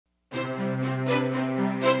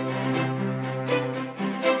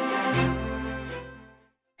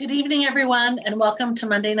Good evening, everyone, and welcome to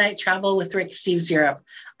Monday Night Travel with Rick Steves Europe.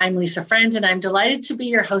 I'm Lisa Friend, and I'm delighted to be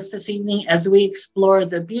your host this evening as we explore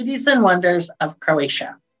the beauties and wonders of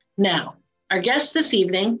Croatia. Now, our guest this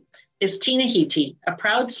evening is Tina Hiti, a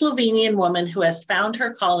proud Slovenian woman who has found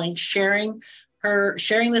her calling sharing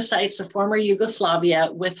the sights of former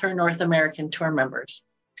Yugoslavia with her North American tour members.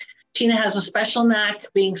 Tina has a special knack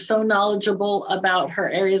being so knowledgeable about her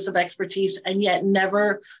areas of expertise and yet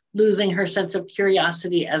never losing her sense of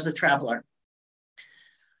curiosity as a traveler.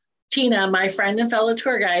 Tina, my friend and fellow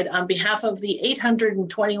tour guide, on behalf of the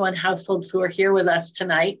 821 households who are here with us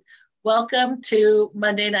tonight, welcome to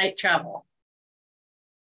Monday Night Travel.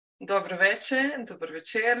 Dobro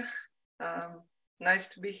večer. Nice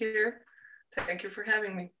to be here. Thank you for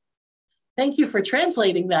having me. Thank you for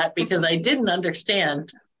translating that because I didn't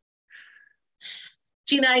understand.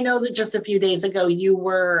 Tina, I know that just a few days ago you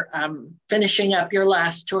were finishing up your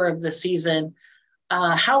last tour of the season.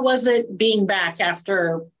 How was it being back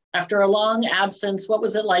after a long absence? What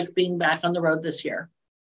was it like being back on the road this year?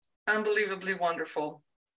 Unbelievably wonderful.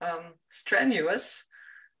 Strenuous,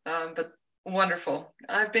 but wonderful.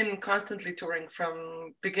 I've been constantly touring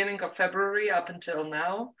from beginning of February up until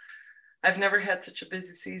now. I've never had such a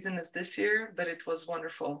busy season as this year, but it was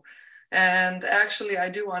wonderful. And actually, I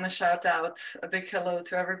do want to shout out a big hello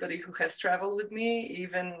to everybody who has traveled with me,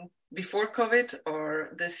 even before COVID or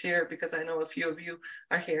this year, because I know a few of you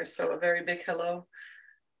are here. So a very big hello.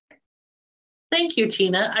 Thank you,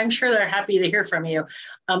 Tina. I'm sure they're happy to hear from you.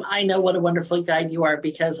 I know what a wonderful guide you are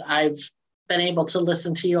because I've been able to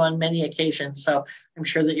listen to you on many occasions. So I'm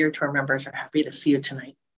sure that your tour members are happy to see you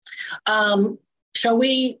tonight. Shall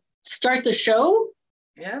we start the show?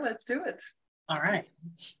 Yeah, let's do it. All right.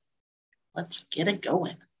 Let's get it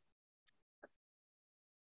going.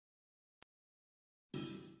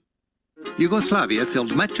 Yugoslavia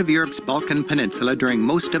filled much of Europe's Balkan Peninsula during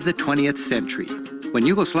most of the 20th century. When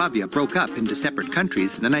Yugoslavia broke up into separate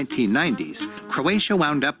countries in the 1990s, Croatia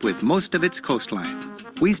wound up with most of its coastline.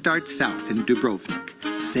 We start south in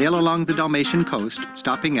Dubrovnik, sail along the Dalmatian coast,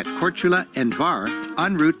 stopping at Korčula and Hvar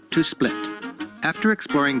en route to Split. After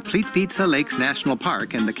exploring Plitvice Lakes National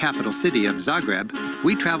Park and the capital city of Zagreb,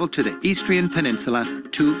 we travel to the Istrian Peninsula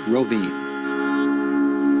to Rovinj.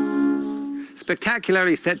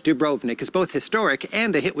 Spectacularly set Dubrovnik is both historic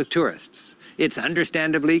and a hit with tourists. It's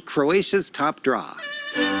understandably Croatia's top draw.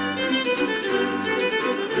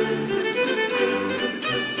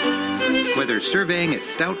 Whether surveying its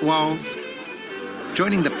stout walls,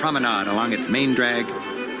 joining the promenade along its main drag,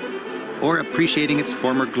 or appreciating its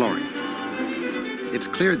former glory, it's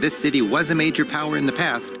clear this city was a major power in the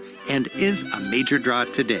past and is a major draw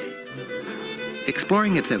today.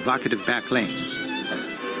 Exploring its evocative back lanes,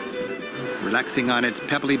 relaxing on its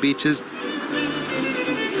pebbly beaches,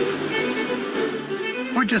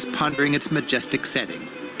 or just pondering its majestic setting,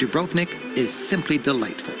 Dubrovnik is simply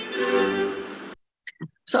delightful.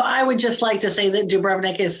 So I would just like to say that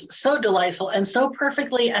Dubrovnik is so delightful and so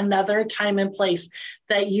perfectly another time and place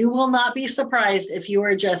that you will not be surprised if you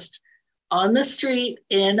are just on the street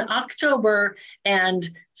in October and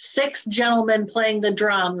 6 gentlemen playing the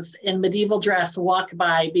drums in medieval dress walk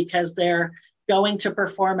by because they're going to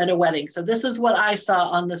perform at a wedding. So this is what I saw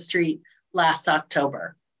on the street last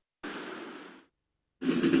October.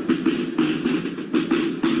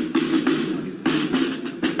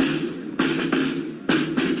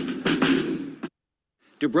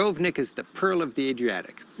 Dubrovnik is the pearl of the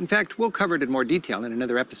Adriatic. In fact, we'll cover it in more detail in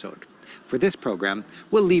another episode. For this program,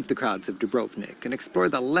 we'll leave the crowds of Dubrovnik and explore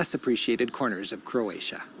the less appreciated corners of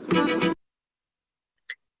Croatia.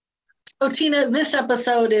 So Tina, this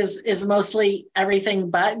episode is mostly everything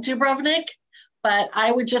but Dubrovnik, but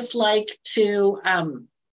I would just like to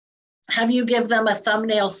have you give them a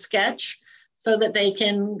thumbnail sketch so that they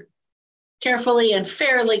can carefully and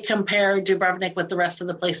fairly compare Dubrovnik with the rest of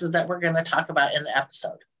the places that we're going to talk about in the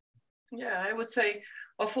episode. Yeah, I would say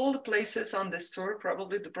of all the places on this tour,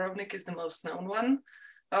 probably Dubrovnik is the most known one,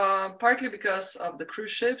 partly because of the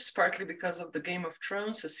cruise ships, partly because of the Game of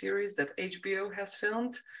Thrones, a series that HBO has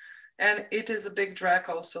filmed. And it is a big drag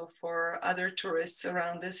also for other tourists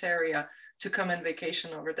around this area to come and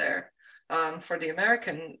vacation over there. For the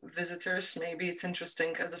American visitors, maybe it's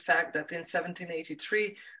interesting as a fact that in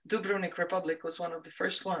 1783, Dubrovnik Republic was one of the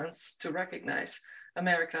first ones to recognize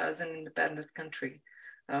America as an independent country.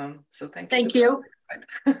 So thank you.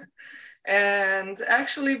 And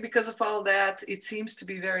actually, because of all that, it seems to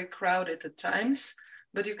be very crowded at times,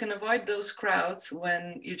 but you can avoid those crowds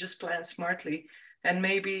when you just plan smartly and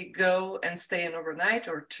maybe go and stay an overnight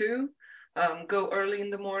or two. Go early in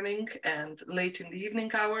the morning and late in the evening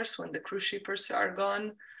hours when the cruise shippers are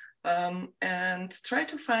gone. and try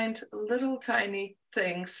to find little tiny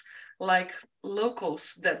things like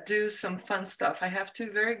locals that do some fun stuff. I have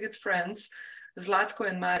two very good friends, Zlatko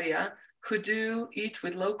and Maria, who do eat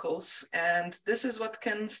with locals, and this is what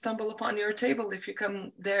can stumble upon your table if you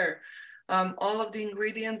come there. All of the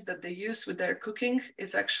ingredients that they use with their cooking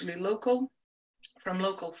is actually local, from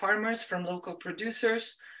local farmers, from local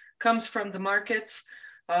producers, comes from the markets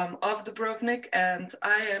of Dubrovnik, and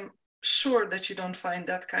I am sure that you don't find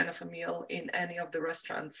that kind of a meal in any of the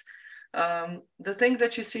restaurants. The thing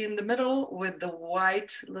that you see in the middle with the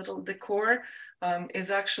white little decor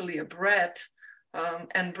is actually a bread,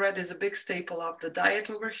 and bread is a big staple of the diet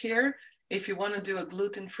over here. If you want to do a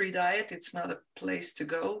gluten-free diet, it's not a place to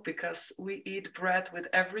go because we eat bread with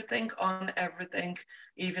everything, on everything,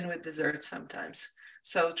 even with dessert sometimes.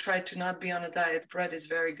 So try to not be on a diet. Bread is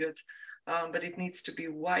very good, but it needs to be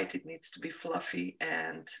white, it needs to be fluffy,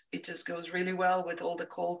 and it just goes really well with all the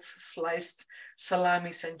cold sliced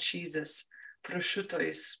salamis and cheeses. Prosciutto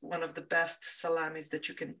is one of the best salamis that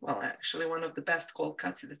you can, well, actually one of the best cold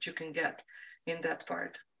cuts that you can get in that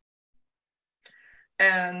part.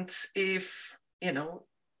 And if, you know,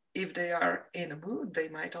 if they are in a mood, they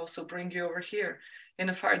might also bring you over here. In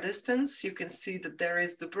a far distance, you can see that there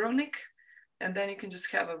is Dubrovnik, and then you can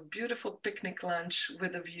just have a beautiful picnic lunch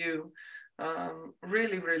with a view.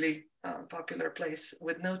 Really, really popular place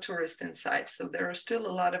with no tourists inside. So there are still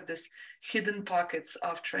a lot of this hidden pockets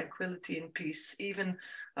of tranquility and peace, even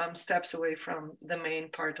steps away from the main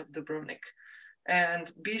part of Dubrovnik.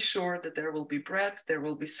 And be sure that there will be bread, there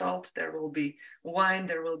will be salt, there will be wine,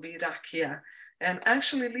 there will be rakia. And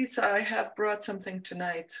actually, Lisa, I have brought something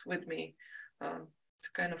tonight with me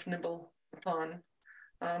to kind of nibble upon.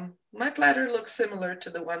 My platter looks similar to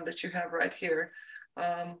the one that you have right here.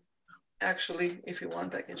 Actually, if you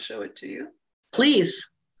want, I can show it to you. Please.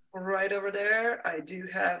 Right over there, I do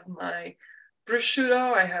have my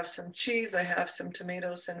prosciutto, I have some cheese, I have some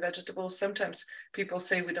tomatoes and vegetables. Sometimes people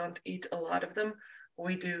say we don't eat a lot of them.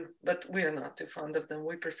 We do, but we are not too fond of them.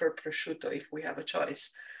 We prefer prosciutto if we have a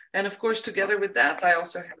choice. And of course, together with that, I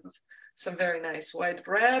also have some very nice white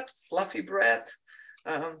bread, fluffy bread,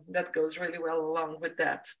 that goes really well along with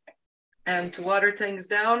that. And to water things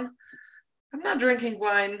down, I'm not drinking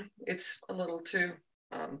wine. It's a little too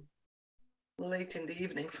late in the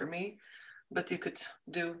evening for me, but you could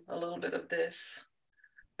do a little bit of this.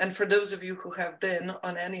 And for those of you who have been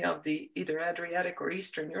on any of the either Adriatic or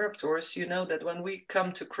Eastern Europe tours, you know that when we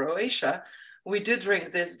come to Croatia, we do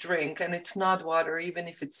drink this drink, and it's not water, even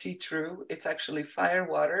if it's see-through. It's actually fire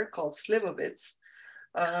water called slivovic.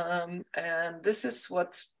 And this is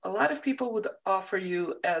what a lot of people would offer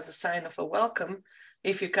you as a sign of a welcome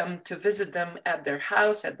if you come to visit them at their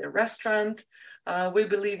house, at their restaurant. We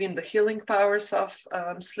believe in the healing powers of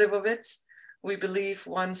slivovic. We believe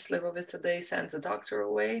one slivovic a day sends a doctor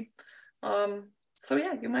away. So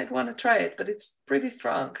yeah, you might want to try it, but it's pretty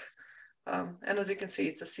strong. And as you can see,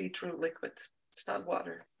 it's a see-through liquid. It's not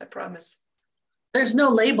water, I promise. There's no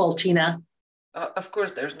label, Tina. Of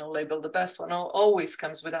course, there's no label. The best one always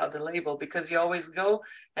comes without the label because you always go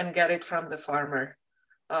and get it from the farmer.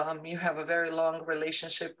 You have a very long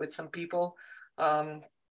relationship with some people, and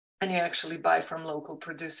you actually buy from local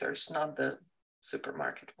producers, not the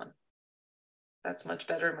supermarket one. That's much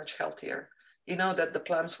better, much healthier. You know that the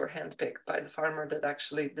plums were handpicked by the farmer that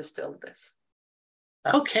actually distilled this.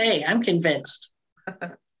 Okay, I'm convinced.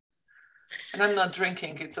 And I'm not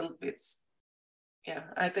drinking. Yeah,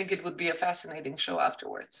 I think it would be a fascinating show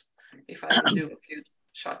afterwards if I would do a few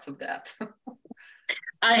shots of that.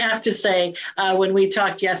 I have to say, when we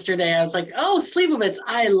talked yesterday, I was like, oh, Slivovic,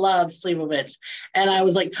 I love Slivovic. And I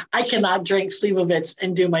was like, I cannot drink Slivovic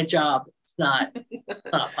and do my job. It's not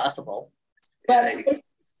possible. But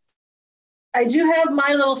I do have my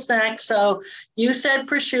little snack. So you said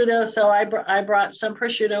prosciutto, so I brought some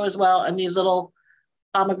prosciutto as well, and these little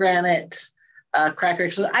pomegranate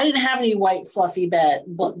crackers. So I didn't have any white fluffy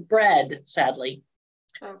bread, sadly.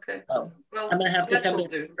 Okay. So well, I'm going to have to come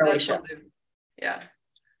to Croatia. Yeah.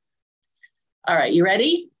 All right, you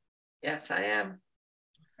ready? Yes, I am.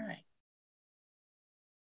 All right.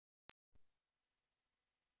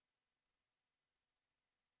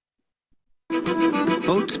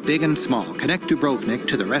 Boats big and small connect Dubrovnik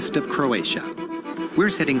to the rest of Croatia.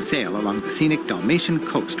 We're setting sail along the scenic Dalmatian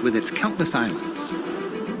coast with its countless islands.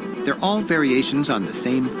 They're all variations on the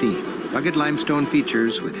same theme: rugged limestone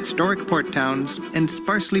features with historic port towns and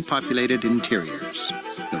sparsely populated interiors.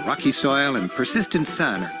 The rocky soil and persistent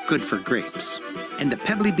sun are good for grapes, and the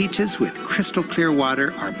pebbly beaches with crystal clear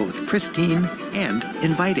water are both pristine and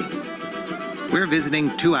inviting. We're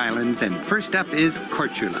visiting 2 islands, and first up is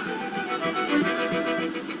Korčula.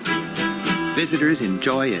 Visitors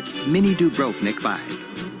enjoy its mini Dubrovnik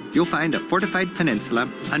vibe. You'll find a fortified peninsula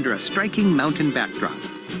under a striking mountain backdrop.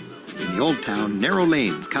 In the old town, narrow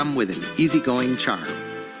lanes come with an easygoing charm.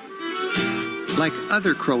 Like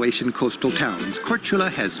other Croatian coastal towns,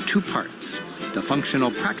 Korčula has two parts: the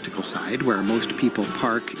functional, practical side, where most people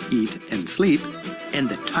park, eat, and sleep, and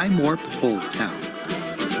the time-warp old town.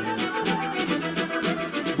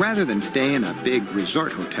 Rather than stay in a big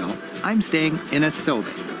resort hotel, I'm staying in a sobe.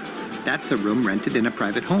 That's a room rented in a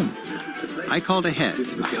private home. I called ahead.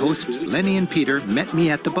 My hosts, Lenny and Peter, met me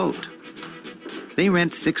at the boat. They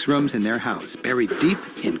rent 6 rooms in their house, buried deep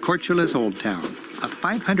in Korčula's old town. A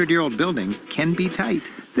 500-year-old building can be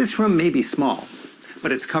tight. This room may be small,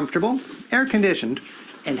 but it's comfortable, air-conditioned,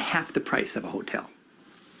 and half the price of a hotel.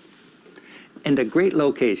 And a great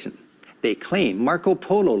location. They claim Marco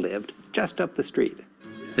Polo lived just up the street.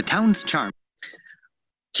 The town's charm.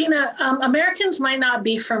 Tina, Americans might not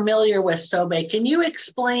be familiar with sobe. Can you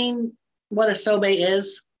explain what a sobe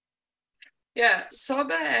is? Yeah,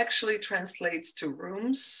 soba actually translates to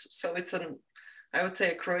rooms. So it's I would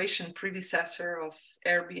say, a Croatian predecessor of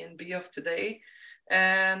Airbnb of today.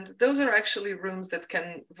 And those are actually rooms that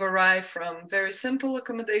can vary from very simple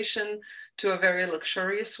accommodation to a very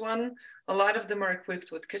luxurious one. A lot of them are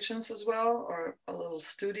equipped with kitchens as well, or a little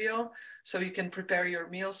studio, so you can prepare your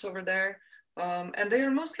meals over there. And they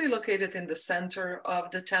are mostly located in the center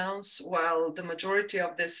of the towns, while the majority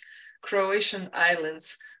of these Croatian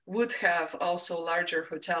islands would have also larger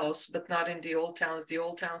hotels, but not in the old towns. The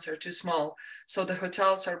old towns are too small. So the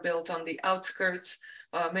hotels are built on the outskirts,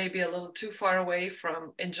 maybe a little too far away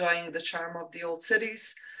from enjoying the charm of the old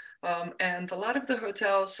cities. And a lot of the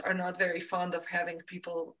hotels are not very fond of having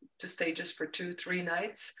people to stay just for 2-3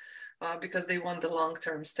 nights because they want the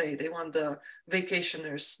long-term stay. They want the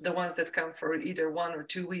vacationers, the ones that come for either 1 or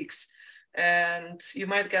 2 weeks. And you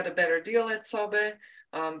might get a better deal at Sobe,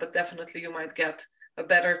 but definitely you might get a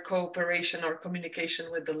better cooperation or communication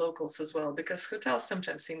with the locals as well, because hotels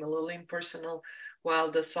sometimes seem a little impersonal, while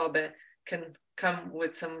the Sobe can come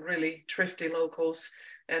with some really thrifty locals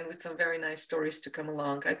and with some very nice stories to come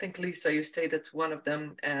along. I think, Lisa, you stayed at one of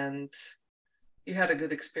them and you had a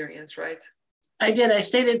good experience, right? I did. I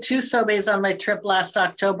stayed at 2 sobes on my trip last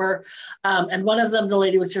October. And one of them, the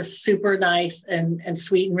lady was just super nice and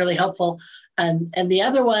sweet and really helpful. And the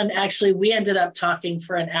other one, actually, we ended up talking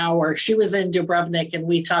for an hour. She was in Dubrovnik and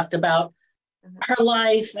we talked about her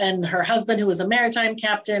life and her husband, who was a maritime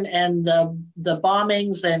captain, and the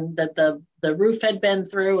bombings and that the roof had been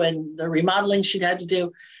through and the remodeling she'd had to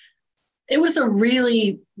do. It was a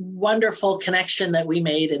really wonderful connection that we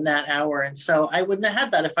made in that hour. And so I wouldn't have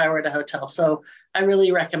had that if I were at a hotel. So I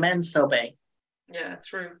really recommend Sobe. Yeah,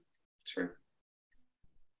 true.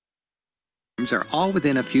 Are all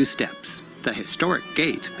within a few steps. The historic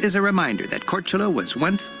gate is a reminder that Korčula was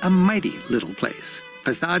once a mighty little place.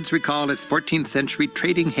 Facades recall its 14th century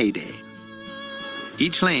trading heyday.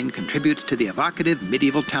 Each lane contributes to the evocative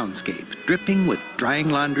medieval townscape, dripping with drying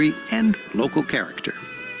laundry and local character.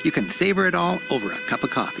 You can savor it all over a cup of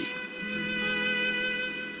coffee.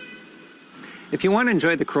 If you want to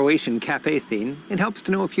enjoy the Croatian cafe scene, it helps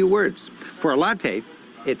to know a few words. For a latte,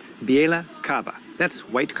 it's bijela kava. That's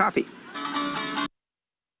white coffee.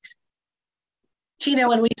 Tina,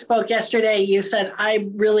 when we spoke yesterday, you said, I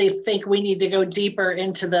really think we need to go deeper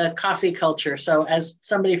into the coffee culture. So as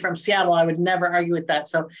somebody from Seattle, I would never argue with that.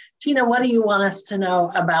 So Tina, what do you want us to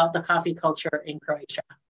know about the coffee culture in Croatia?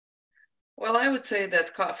 Well, I would say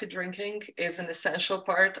that coffee drinking is an essential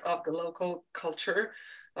part of the local culture.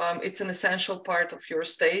 It's an essential part of your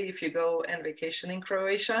stay if you go and vacation in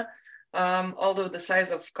Croatia. Although the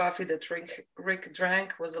size of coffee that Rick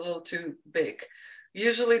drank was a little too big.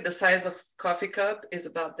 Usually the size of coffee cup is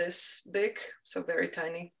about this big, so very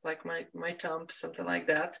tiny, like my thumb, something like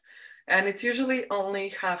that. And it's usually only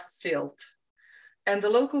half filled. And the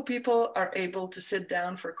local people are able to sit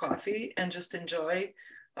down for coffee and just enjoy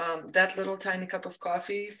that little tiny cup of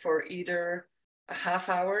coffee for either a half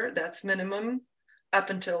hour, that's minimum, up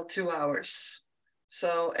until 2 hours.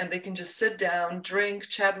 So, and they can just sit down, drink,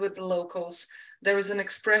 chat with the locals. There is an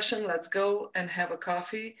expression, let's go and have a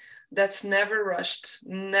coffee. That's never rushed,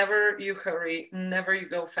 never you hurry, never you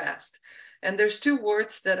go fast. And there's 2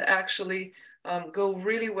 words that actually go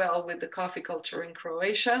really well with the coffee culture in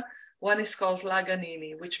Croatia. One is called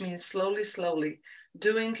laganini, which means slowly, slowly,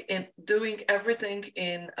 doing everything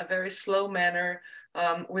in a very slow manner,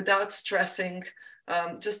 without stressing,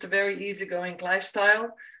 just a very easygoing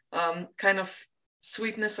lifestyle, kind of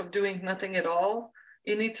sweetness of doing nothing at all.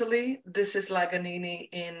 In Italy, this is laganini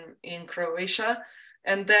in Croatia.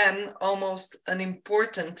 And then almost an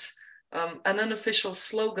important An unofficial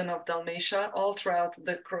slogan of Dalmatia all throughout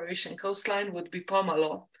the Croatian coastline would be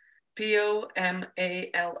pomalo,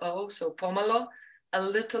 P-O-M-A-L-O, so pomalo, a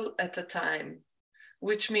little at a time,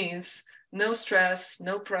 which means no stress,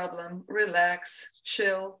 no problem, relax,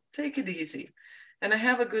 chill, take it easy. And I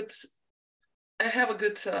have a good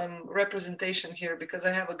representation here because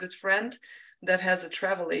I have a good friend that has a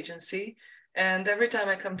travel agency. And every time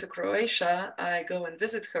I come to Croatia, I go and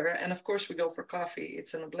visit her. And of course, we go for coffee.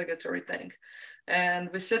 It's an obligatory thing. And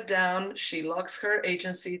we sit down. She locks her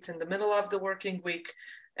agency. It's in the middle of the working week.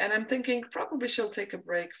 And I'm thinking probably she'll take a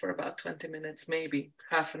break for about 20 minutes, maybe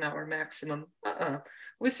half an hour maximum.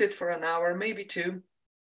 We sit for an hour, maybe two.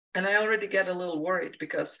 And I already get a little worried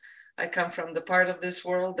because I come from the part of this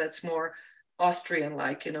world that's more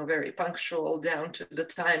Austrian-like, you know, very punctual, down to the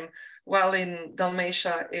time, while in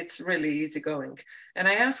Dalmatia, it's really easygoing. And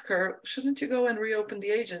I ask her, shouldn't you go and reopen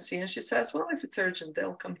the agency? And she says, well, if it's urgent,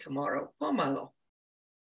 they'll come tomorrow. Oh, malo.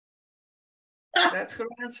 That's her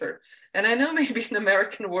answer. And I know maybe in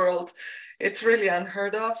American world, it's really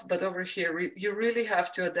unheard of, but over here, you really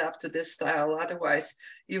have to adapt to this style. Otherwise,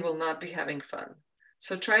 you will not be having fun.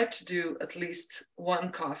 So try to do at least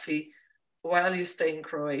one coffee while you stay in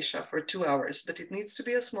Croatia for 2 hours, but it needs to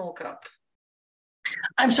be a small cup.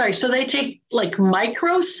 I'm sorry, so they take like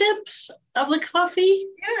micro sips of the coffee?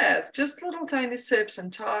 Yes, just little tiny sips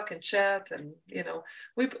and talk and chat. And, you know,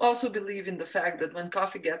 we also believe in the fact that when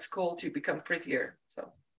coffee gets cold, you become prettier.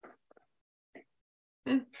 So.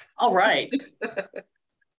 All right.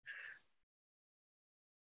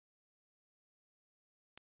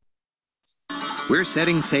 We're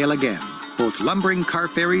setting sail again. Both lumbering car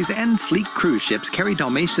ferries and sleek cruise ships carry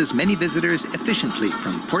Dalmatia's many visitors efficiently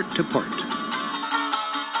from port to port.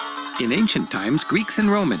 In ancient times, Greeks and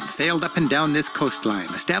Romans sailed up and down this coastline,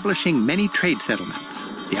 establishing many trade settlements.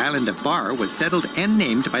 The island of Var was settled and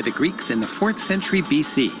named by the Greeks in the 4th century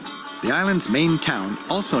BC. The island's main town,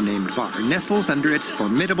 also named Var, nestles under its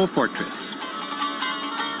formidable fortress.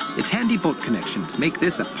 Its handy boat connections make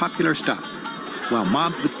this a popular stop. While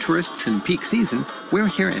mobbed with tourists in peak season, we're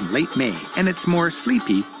here in late May, and it's more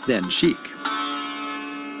sleepy than chic.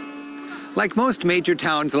 Like most major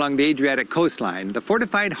towns along the Adriatic coastline, the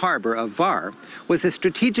fortified harbor of Var was a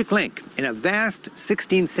strategic link in a vast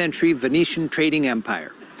 16th century Venetian trading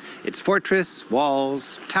empire. Its fortress,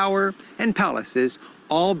 walls, tower, and palaces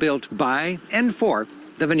all built by and for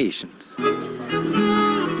the Venetians.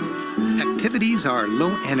 Activities are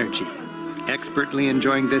low energy. Expertly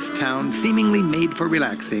enjoying this town, seemingly made for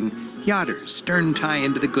relaxing, yachters stern tie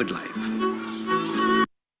into the good life.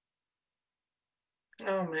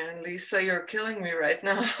 Oh man, Lisa, you're killing me right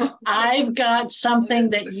now. I've got something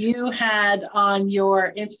that you had on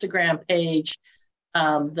your Instagram page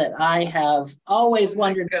that I have always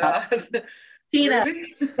wondered about. Tina,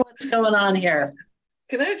 really? what's going on here?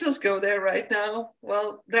 Can I just go there right now?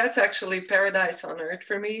 Well, that's actually paradise on earth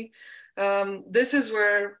for me. This is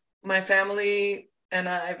where my family and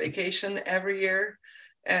I vacation every year.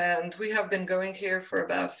 And we have been going here for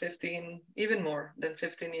about 15, even more than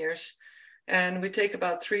 15 years. And we take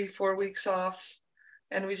about 3-4 weeks off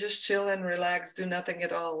and we just chill and relax, do nothing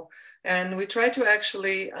at all. And we try to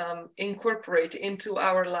actually incorporate into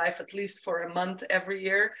our life, at least for a month every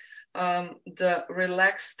year, the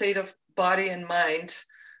relaxed state of body and mind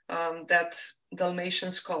that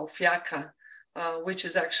Dalmatians call fjaka. Which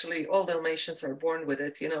is actually, all Dalmatians are born with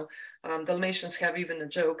it. You know, Dalmatians have even a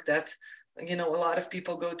joke that, you know, a lot of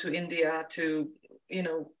people go to India to, you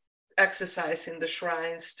know, exercise in the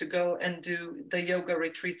shrines, to go and do the yoga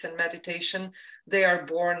retreats and meditation. They are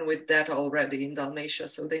born with that already in Dalmatia,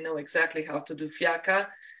 so they know exactly how to do fjaka.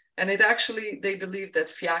 And it actually, they believe that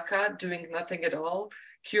fjaka, doing nothing at all,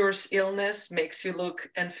 cures illness, makes you look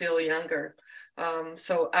and feel younger.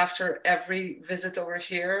 So after every visit over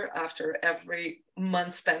here, after every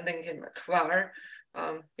month spending in Hvar,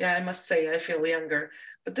 yeah, I must say I feel younger.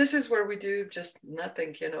 But this is where we do just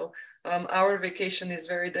nothing, you know. Our vacation is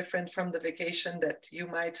very different from the vacation that you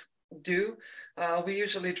might do. We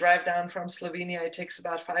usually drive down from Slovenia. It takes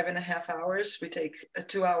about 5.5 hours. We take a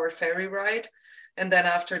 2-hour ferry ride. And then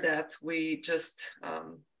after that, we just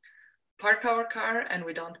park our car and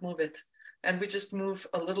we don't move it. And we just move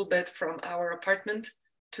a little bit from our apartment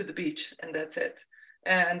to the beach, and that's it.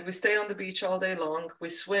 And we stay on the beach all day long. We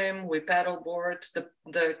swim, we paddleboard,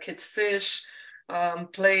 the kids fish,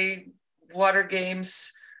 play water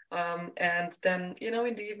games. And then, you know,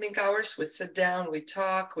 in the evening hours, we sit down, we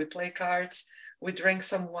talk, we play cards, we drink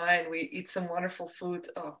some wine, we eat some wonderful food.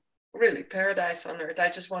 Oh, really, paradise on earth. I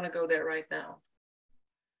just want to go there right now.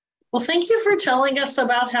 Well, thank you for telling us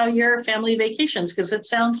about how your family vacations, because it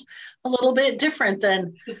sounds a little bit different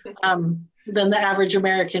than the average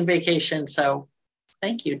American vacation. So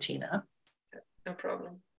thank you, Tina. No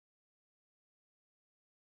problem.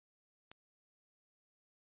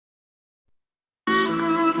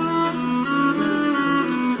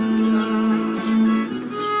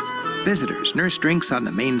 Visitors nurse drinks on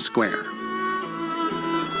the main square.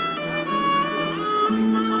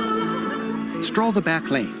 Stroll the back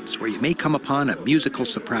lanes where you may come upon a musical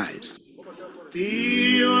surprise.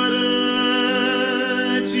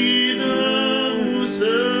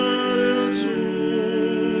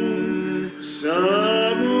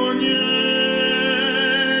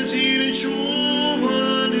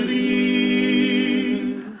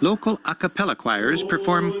 Local a cappella choirs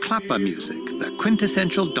perform klapa music, the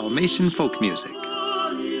quintessential Dalmatian folk music.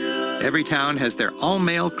 Every town has their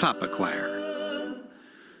all-male klapa choir.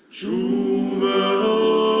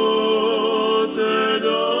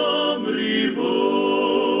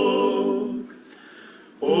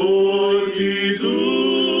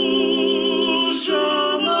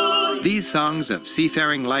 These songs of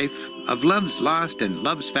seafaring life, of loves lost and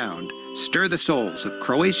loves found, stir the souls of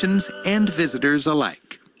Croatians and visitors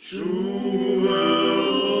alike.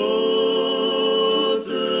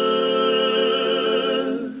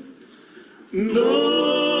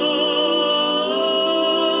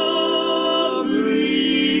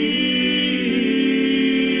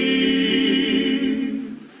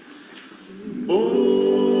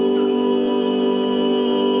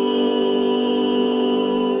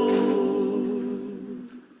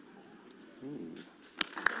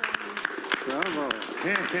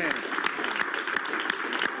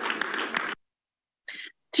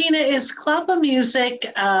 Tina, is klapa music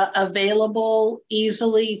available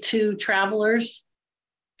easily to travelers?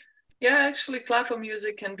 Yeah, actually, klapa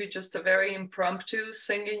music can be just a very impromptu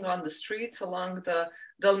singing on the streets along the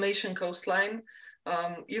Dalmatian coastline.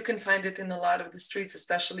 You can find it in a lot of the streets,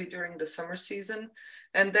 especially during the summer season.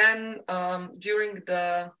 And then during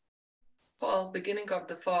the fall, beginning of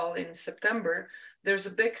the fall in September, there's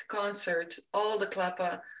a big concert. All the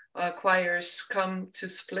klapa choirs come to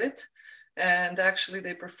Split, and actually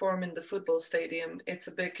they perform in the football stadium. It's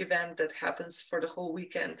a big event that happens for the whole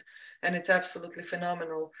weekend, and it's absolutely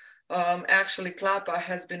phenomenal. Actually, klapa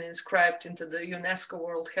has been inscribed into the UNESCO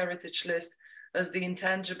World Heritage List as the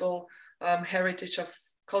intangible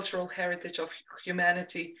cultural heritage of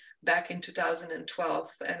humanity back in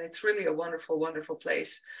 2012. And it's really a wonderful, wonderful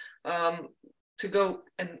place to go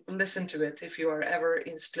and listen to it if you are ever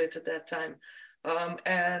in Split at that time.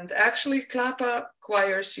 And actually, klapa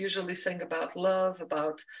choirs usually sing about love,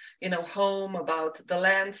 about, home, about the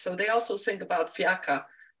land. So they also sing about fiaka,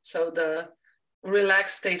 so the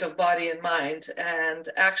relaxed state of body and mind. And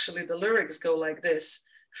actually, the lyrics go like this: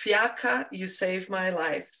 Fiaka, you save my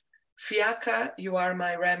life. Fiaka, you are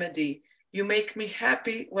my remedy. You make me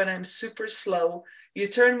happy when I'm super slow. You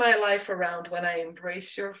turn my life around when I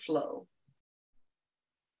embrace your flow.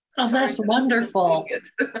 Oh, that's wonderful.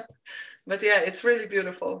 But yeah, it's really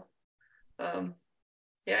beautiful. And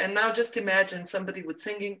now just imagine somebody would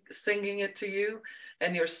singing it to you,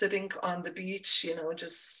 and you're sitting on the beach,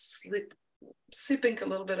 just sipping a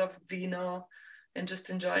little bit of vino and just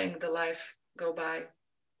enjoying the life go by.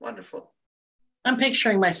 Wonderful. I'm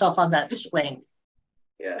picturing myself on that swing.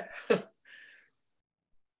 Yeah.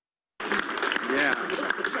 Yeah.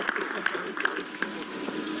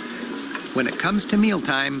 When it comes to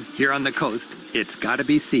mealtime here on the coast, it's got to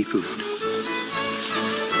be seafood.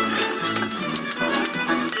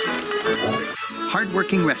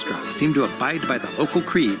 Hardworking restaurants seem to abide by the local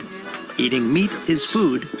creed: eating meat is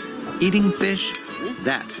food, eating fish,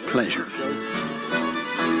 that's pleasure.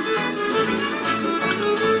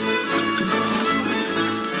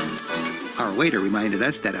 Our waiter reminded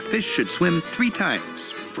us that a fish should swim 3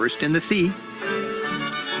 times, first in the sea,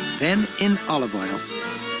 then in olive oil,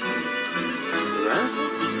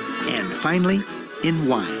 and finally in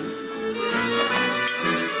wine.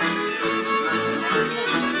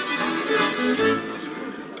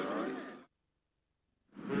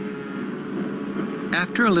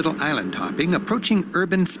 After a little island hopping, approaching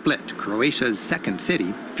urban Split, Croatia's second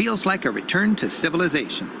city, feels like a return to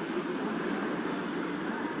civilization.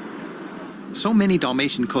 So many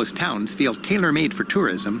Dalmatian coast towns feel tailor-made for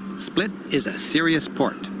tourism, Split is a serious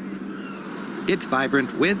port. It's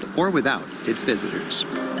vibrant with or without its visitors.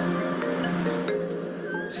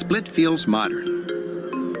 Split feels modern,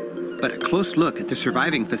 but a close look at the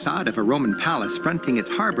surviving facade of a Roman palace fronting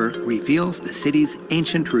its harbor reveals the city's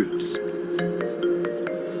ancient roots.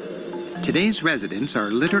 Today's residents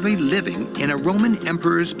are literally living in a Roman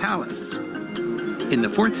emperor's palace. In the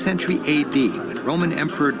 4th century AD, when Roman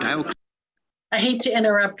Emperor Diocletian... I hate to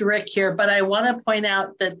interrupt Rick here, but I want to point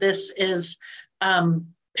out that this is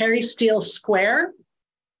Peristyle Square.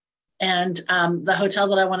 And the hotel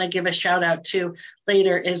that I want to give a shout out to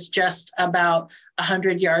later is just about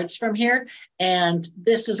 100 yards from here. And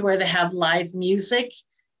this is where they have live music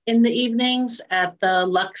in the evenings at the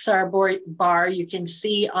Luxor bar. You can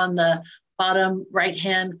see on the bottom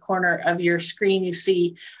right-hand corner of your screen, you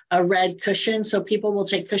see a red cushion. So people will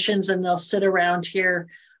take cushions and they'll sit around here.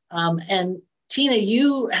 And Tina,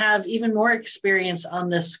 you have even more experience on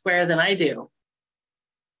this square than I do.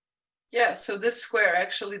 Yeah, so this square,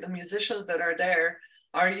 actually, the musicians that are there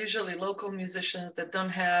are usually local musicians that don't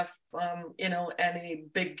have, any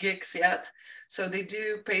big gigs yet. So they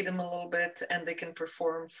do pay them a little bit and they can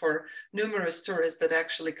perform for numerous tourists that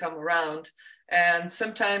actually come around. And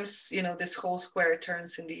sometimes, this whole square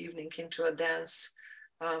turns in the evening into a dance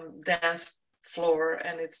floor,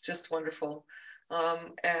 and it's just wonderful.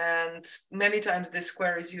 And many times this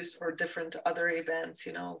square is used for different other events,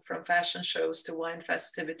 from fashion shows to wine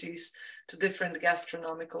festivities, to different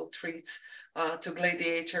gastronomical treats, to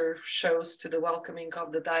gladiator shows, to the welcoming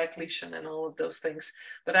of the Diocletian and all of those things.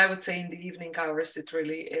 But I would say in the evening hours, it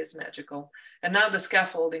really is magical. And now the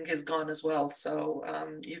scaffolding is gone as well. So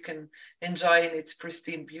you can enjoy in its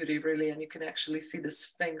pristine beauty, really. And you can actually see the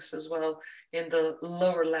Sphinx as well in the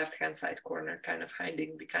lower left-hand side corner, kind of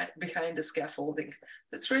hiding behind the scaffolding.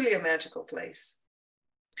 It's really a magical place.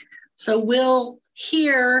 So we'll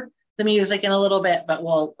hear the music in a little bit, but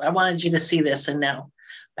I wanted you to see this, and now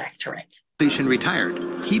back to Rick. Diocletian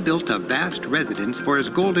retired, he built a vast residence for his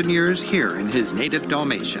golden years here in his native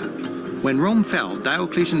Dalmatia. When Rome fell,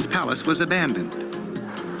 Diocletian's palace was abandoned.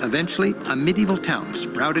 Eventually, a medieval town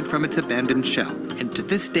sprouted from its abandoned shell, and to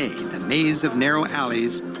this day, the maze of narrow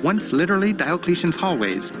alleys, once literally Diocletian's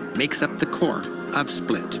hallways, makes up the core of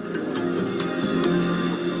Split.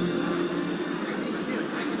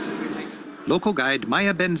 Local guide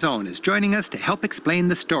Maya Benzone is joining us to help explain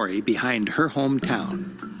the story behind her hometown.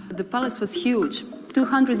 The palace was huge,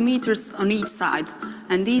 200 meters on each side,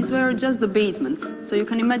 and these were just the basements. So you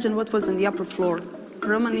can imagine what was on the upper floor.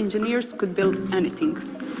 Roman engineers could build anything.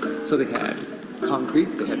 So they had concrete,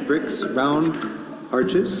 they had bricks, round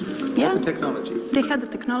arches, yeah. The technology. They had the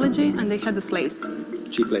technology and they had the slaves.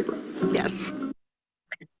 Cheap labor. Yes.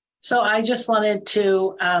 So I just wanted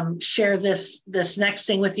to share this next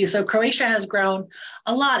thing with you. So Croatia has grown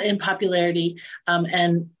a lot in popularity,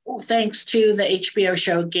 and thanks to the HBO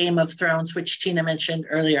show Game of Thrones, which Tina mentioned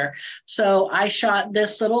earlier. So I shot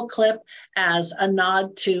this little clip as a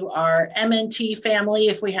nod to our MNT family.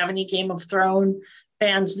 If we have any Game of Thrones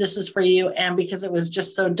fans, this is for you, and because it was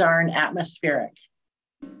just so darn atmospheric.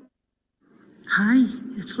 Hi,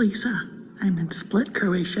 it's Lisa. I'm in Split,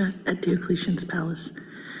 Croatia at Diocletian's Palace.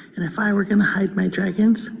 And if I were going to hide my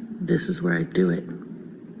dragons, this is where I'd do it.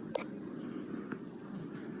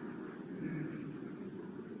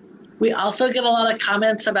 We also get a lot of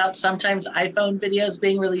comments about sometimes iPhone videos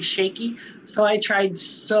being really shaky, so I tried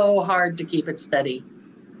so hard to keep it steady.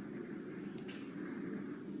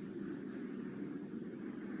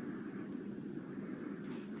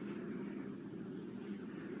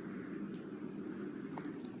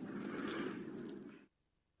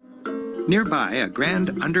 Nearby, a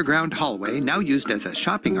grand underground hallway, now used as a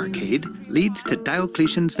shopping arcade, leads to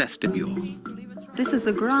Diocletian's vestibule. This is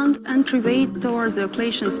a grand entryway towards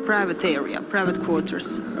Diocletian's private area, private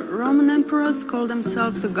quarters. Roman emperors called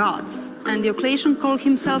themselves gods, and Diocletian called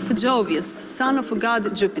himself Jovius, son of a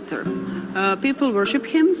god Jupiter. People worship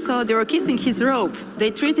him, so they were kissing his robe.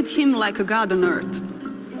 They treated him like a god on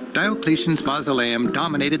earth. Diocletian's mausoleum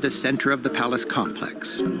dominated the center of the palace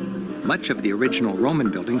complex. Much of the original Roman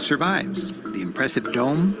building survives: the impressive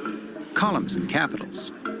dome, columns and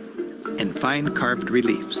capitals, and fine carved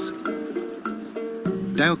reliefs.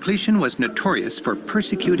 Diocletian was notorious for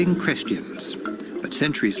persecuting Christians, but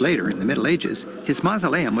centuries later in the Middle Ages, his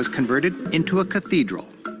mausoleum was converted into a cathedral.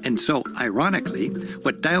 And so, ironically,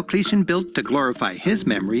 what Diocletian built to glorify his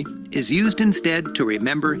memory is used instead to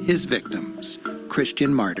remember his victims,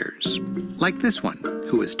 Christian martyrs, like this one,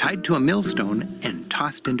 who was tied to a millstone and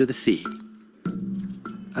tossed into the sea.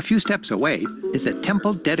 A few steps away is a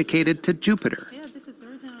temple dedicated to Jupiter. Yeah, this is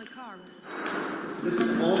originally carved. This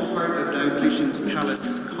is all part of Diocletian's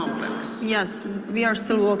palace complex. Yes, we are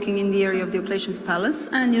still walking in the area of Diocletian's palace,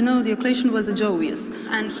 and Diocletian was a Jovius.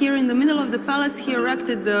 And here in the middle of the palace, he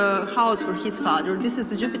erected the house for his father. This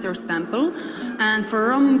is Jupiter's temple, and for a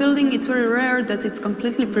Roman building, it's very rare that it's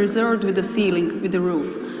completely preserved with the ceiling, with the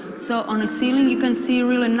roof. So on the ceiling, you can see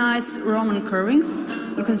really nice Roman carvings.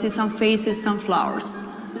 You can see some faces, some flowers.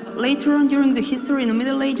 later on during the history in the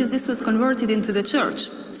Middle Ages, this was converted into the church.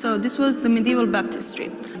 So this was the medieval baptistry.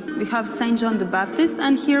 We have St. John the Baptist,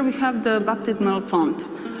 and here we have the baptismal font.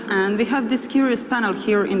 And we have this curious panel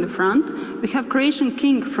here in the front. We have Croatian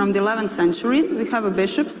king from the 11th century. We have a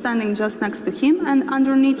bishop standing just next to him, and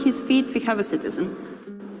underneath his feet we have a citizen.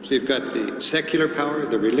 So you've got the secular power,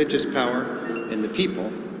 the religious power, and the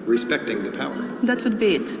people respecting the power. That would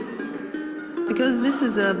be it. Because this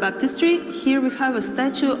is a baptistry, here we have a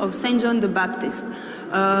statue of St. John the Baptist.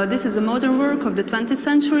 This is a modern work of the 20th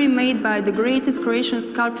century made by the greatest Croatian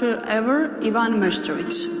sculptor ever, Ivan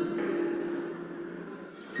Meštrović.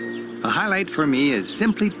 A highlight for me is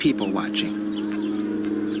simply people watching.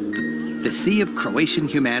 The sea of Croatian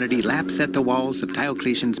humanity laps at the walls of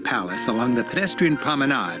Diocletian's palace along the pedestrian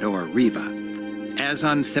promenade, or Riva. As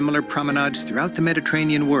on similar promenades throughout the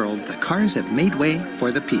Mediterranean world, the cars have made way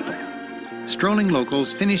for the people. Strolling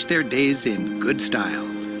locals finish their days in good style,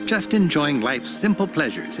 just enjoying life's simple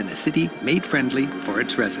pleasures in a city made friendly for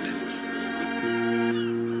its residents.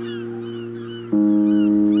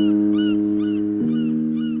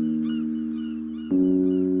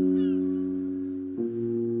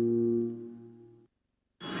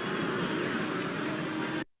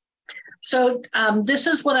 So this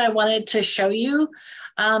is what I wanted to show you.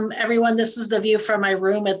 Everyone, this is the view from my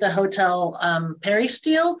room at the Hotel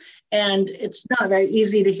Peristyle, and it's not very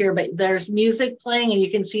easy to hear, but there's music playing and you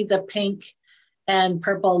can see the pink and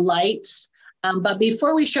purple lights. But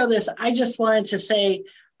before we show this, I just wanted to say,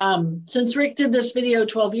 since Rick did this video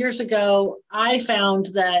 12 years ago, I found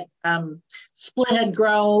that Split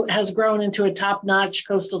has grown into a top-notch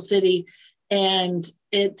coastal city. And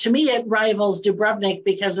to me, it rivals Dubrovnik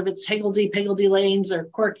because of its higgledy-piggledy lanes are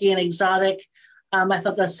quirky and exotic. I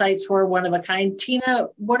thought the sites were one of a kind. Tina,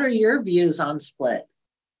 what are your views on Split?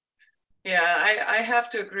 Yeah, I have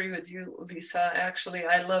to agree with you, Lisa. Actually,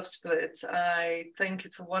 I love Split. I think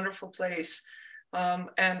it's a wonderful place.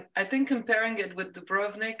 And I think comparing it with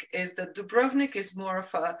Dubrovnik is that Dubrovnik is more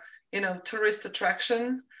of a, tourist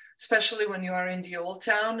attraction, especially when you are in the old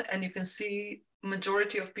town and you can see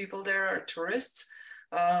majority of people there are tourists.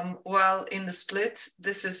 While in the Split,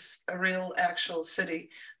 this is a real actual city.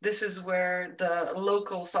 This is where the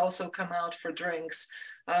locals also come out for drinks.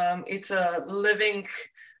 It's a living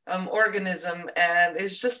organism, and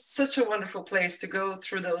it's just such a wonderful place to go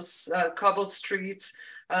through those cobbled streets,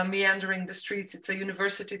 meandering the streets. It's a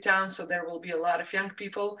university town, so there will be a lot of young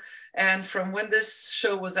people. And from when this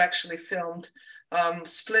show was actually filmed,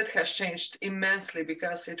 Split has changed immensely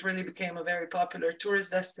because it really became a very popular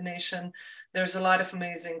tourist destination. There's a lot of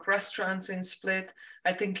amazing restaurants in Split.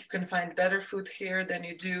 I think you can find better food here than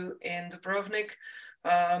you do in Dubrovnik.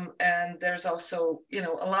 And there's also,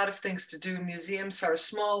 a lot of things to do. Museums are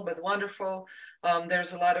small but wonderful.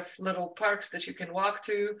 There's a lot of little parks that you can walk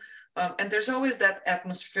to. And there's always that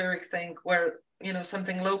atmospheric thing where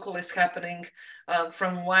something local is happening,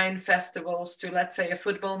 from wine festivals to, let's say, a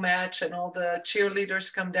football match, and all the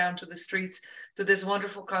cheerleaders come down to the streets to these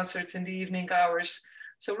wonderful concerts in the evening hours.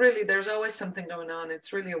 So really, there's always something going on.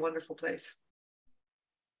 It's really a wonderful place.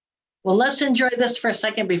 Well, let's enjoy this for a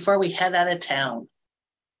second before we head out of town.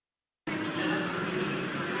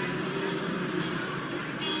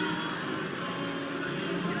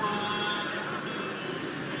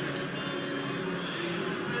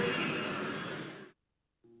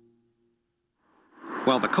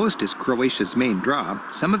 While the coast is Croatia's main draw,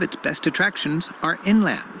 some of its best attractions are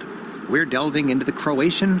inland. We're delving into the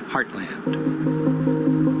Croatian heartland.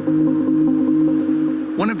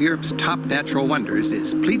 One of Europe's top natural wonders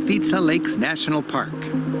is Plitvice Lakes National Park.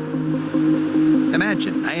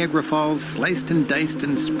 Imagine Niagara Falls sliced and diced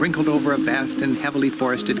and sprinkled over a vast and heavily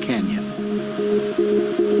forested canyon.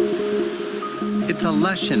 It's a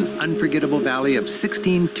lush and unforgettable valley of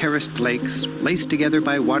 16 terraced lakes, laced together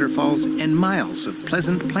by waterfalls and miles of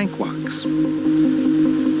pleasant plank walks.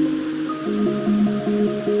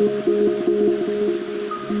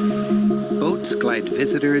 Boats glide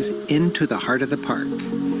visitors into the heart of the park.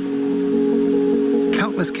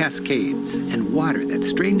 Countless cascades and water that's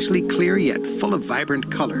strangely clear yet full of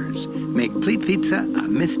vibrant colors make Plitvice a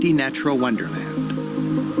misty natural wonderland.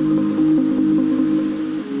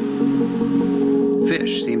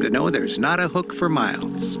 Fish seem to know there's not a hook for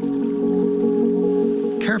miles.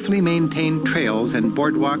 Carefully maintained trails and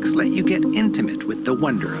boardwalks let you get intimate with the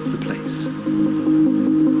wonder of the place.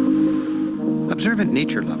 Observant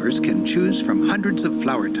nature lovers can choose from hundreds of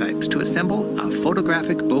flower types to assemble a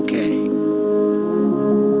photographic bouquet.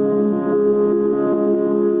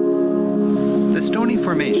 The stony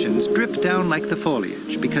formations drip down like the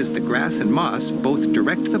foliage because the grass and moss both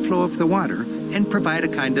direct the flow of the water and provide a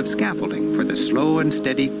kind of scaffolding for the slow and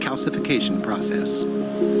steady calcification process.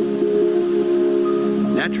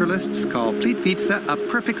 Naturalists call Plitvice a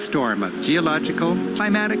perfect storm of geological,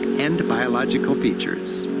 climatic, and biological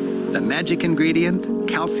features. The magic ingredient,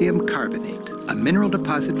 calcium carbonate, a mineral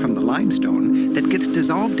deposit from the limestone that gets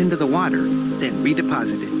dissolved into the water, then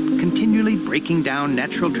redeposited, continually breaking down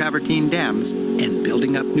natural travertine dams and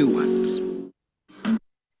building up new ones.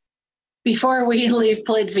 Before we leave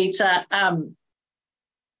Plitvice,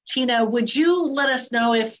 Tina, would you let us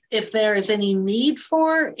know if there is any need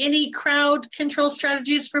for any crowd control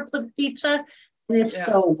strategies for Plitvice? And if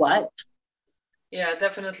so, what? Yeah,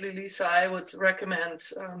 definitely, Lisa. I would recommend.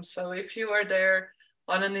 So if you are there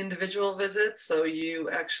on an individual visit, so you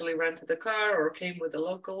actually rented a car or came with a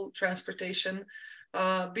local transportation,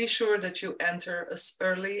 be sure that you enter as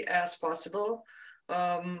early as possible.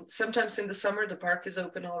 Sometimes in the summer, the park is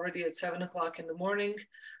open already at 7 o'clock in the morning.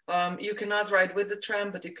 You cannot ride with the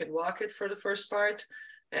tram, but you can walk it for the first part,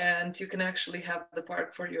 and you can actually have the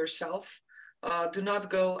park for yourself. Do not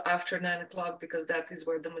go after 9 o'clock because that is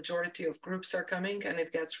where the majority of groups are coming and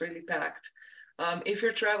it gets really packed. If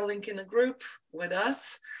you're traveling in a group with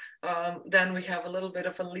us, then we have a little bit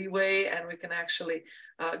of a leeway and we can actually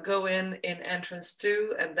go in entrance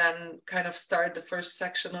 2 and then kind of start the first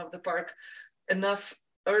section of the park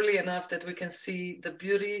early enough that we can see the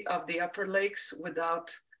beauty of the upper lakes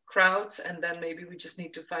without crowds, and then maybe we just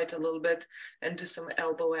need to fight a little bit and do some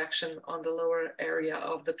elbow action on the lower area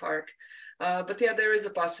of the park. But yeah, there is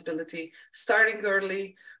a possibility starting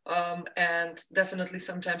early and definitely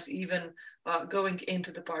sometimes even going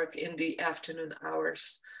into the park in the afternoon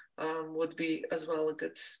hours would be as well a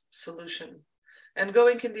good solution. And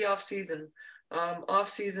going in the off season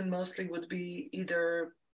mostly would be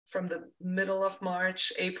either from the middle of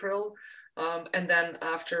March, April, and then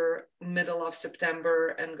after middle of September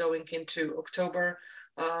and going into October.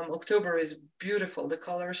 October is beautiful. The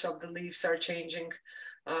colors of the leaves are changing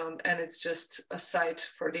and it's just a sight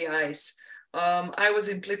for the eyes. I was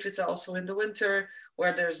in Plitvice also in the winter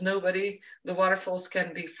where there's nobody. The waterfalls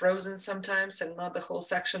can be frozen sometimes and not the whole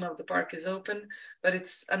section of the park is open, but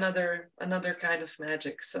it's another kind of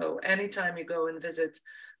magic. So anytime you go and visit,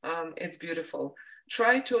 it's beautiful.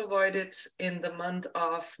 Try to avoid it in the month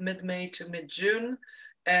of mid-May to mid-June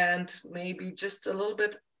and maybe just a little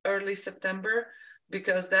bit early September,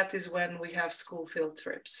 because that is when we have school field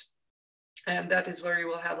trips. And that is where you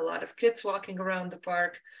will have a lot of kids walking around the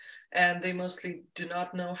park, and they mostly do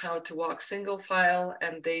not know how to walk single file,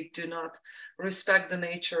 and they do not respect the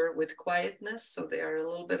nature with quietness. So they are a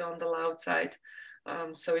little bit on the loud side.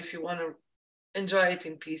 So if you want to enjoy it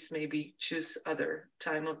in peace, maybe choose other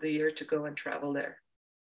time of the year to go and travel there.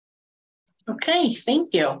 Okay,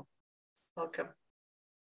 thank you. Welcome.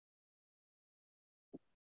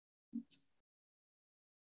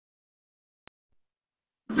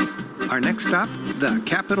 Our next stop, the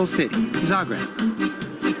capital city, Zagreb.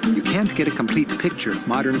 You can't get a complete picture of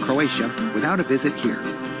modern Croatia without a visit here.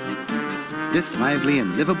 This lively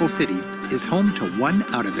and livable city is home to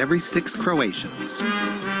 1 out of every 6 Croatians.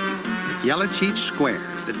 Jelačić Square,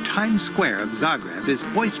 the Times Square of Zagreb, is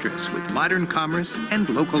boisterous with modern commerce and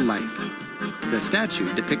local life. The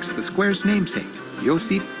statue depicts the square's namesake,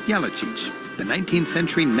 Josip Jelačić, the 19th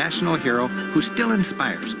century national hero who still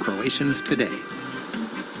inspires Croatians today.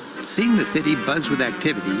 Seeing the city buzz with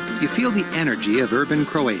activity, you feel the energy of urban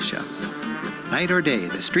Croatia. Night or day,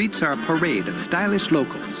 the streets are a parade of stylish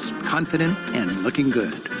locals, confident and looking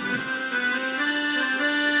good.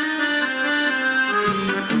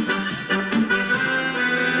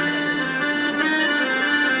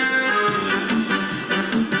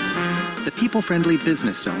 The people-friendly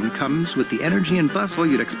business zone comes with the energy and bustle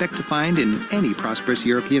you'd expect to find in any prosperous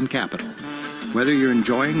European capital. Whether you're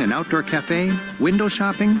enjoying an outdoor cafe, window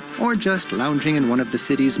shopping, or just lounging in one of the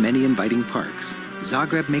city's many inviting parks,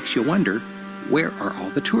 Zagreb makes you wonder, where are all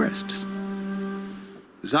the tourists?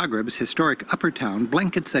 Zagreb's historic upper town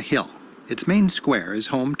blankets a hill. Its main square is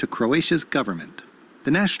home to Croatia's government.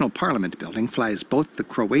 The National Parliament building flies both the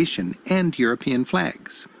Croatian and European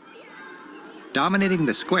flags. Dominating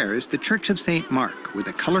the square is the Church of St. Mark, with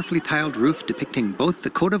a colorfully tiled roof depicting both the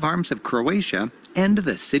coat of arms of Croatia and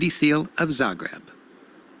the city seal of Zagreb.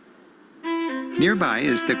 Nearby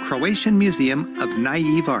is the Croatian Museum of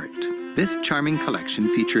Naive Art. This charming collection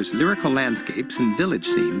features lyrical landscapes and village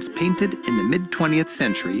scenes painted in the mid-20th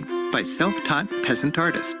century by self-taught peasant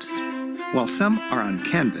artists. While some are on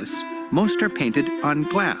canvas, most are painted on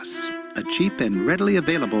glass, a cheap and readily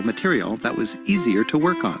available material that was easier to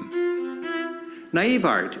work on. Naive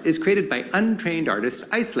art is created by untrained artists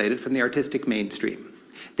isolated from the artistic mainstream.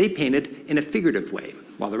 They painted in a figurative way,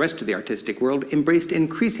 while the rest of the artistic world embraced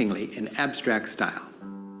increasingly an abstract style.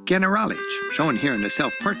 Generalic, shown here in a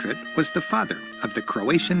self-portrait, was the father of the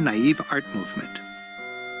Croatian naive art movement.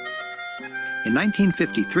 In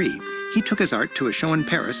 1953, he took his art to a show in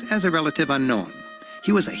Paris as a relative unknown.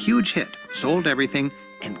 He was a huge hit, sold everything,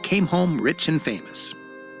 and came home rich and famous.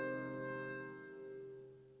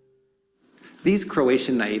 These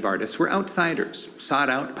Croatian naive artists were outsiders,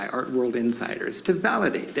 sought out by art world insiders to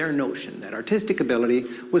validate their notion that artistic ability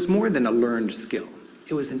was more than a learned skill.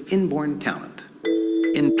 It was an inborn talent.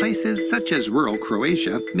 In places such as rural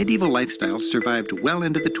Croatia, medieval lifestyles survived well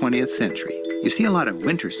into the 20th century. You see a lot of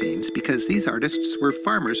winter scenes because these artists were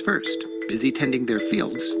farmers first, busy tending their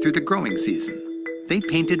fields through the growing season. They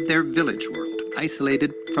painted their village world,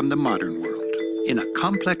 isolated from the modern world. In a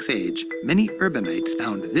complex age, many urbanites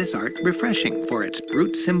found this art refreshing for its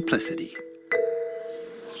brute simplicity.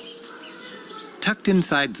 Tucked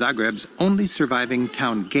inside Zagreb's only surviving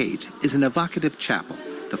town gate is an evocative chapel.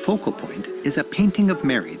 The focal point is a painting of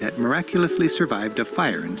Mary that miraculously survived a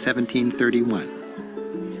fire in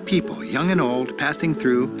 1731. People, young and old, passing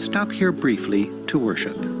through, stop here briefly to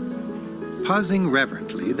worship. Pausing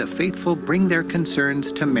reverently, the faithful bring their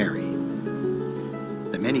concerns to Mary.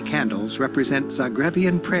 The many candles represent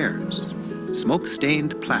Zagrebian prayers.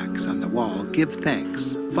 Smoke-stained plaques on the wall give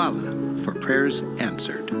thanks, Vala, for prayers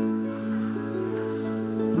answered.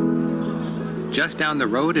 Just down the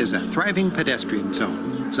road is a thriving pedestrian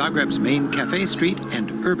zone, Zagreb's main cafe street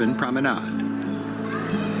and urban promenade.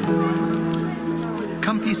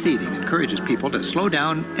 Comfy seating encourages people to slow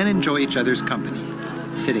down and enjoy each other's company.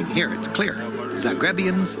 Sitting here, it's clear,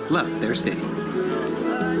 Zagrebians love their city.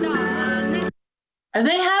 Are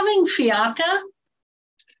they having fiaca?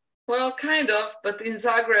 Well, kind of, but in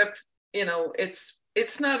Zagreb, you know, it's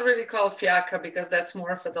not really called fiaca because that's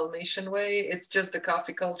more of a Dalmatian way. It's just the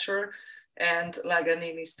coffee culture and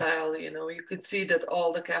Laganini style. You know, you could see that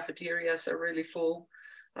all the cafeterias are really full.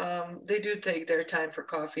 They do take their time for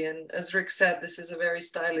coffee. And as Rick said, this is a very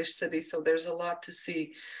stylish city, so there's a lot to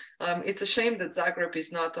see. It's a shame that Zagreb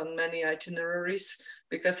is not on many itineraries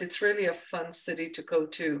because it's really a fun city to go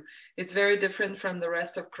to. It's very different from the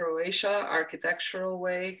rest of Croatia, architectural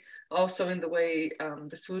way, also in the way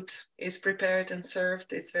the food is prepared and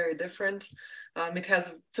served. It's very different. It has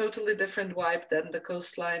a totally different vibe than the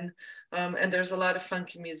coastline. And there's a lot of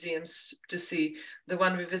funky museums to see. The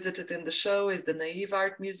one we visited in the show is the Naive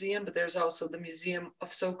Art Museum, but there's also the Museum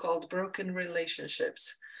of so-called broken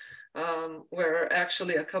relationships, where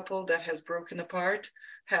actually a couple that has broken apart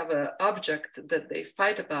have an object that they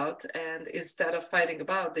fight about, and instead of fighting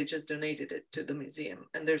about, they just donated it to the museum,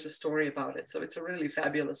 and there's a story about it. So it's a really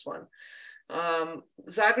fabulous one.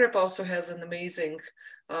 Zagreb also has an amazing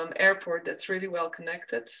airport that's really well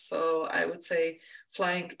connected. So I would say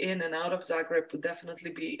flying in and out of Zagreb would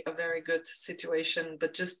definitely be a very good situation,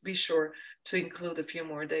 but just be sure to include a few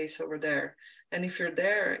more days over there. And if you're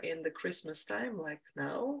there in the Christmas time, like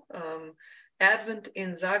now, Advent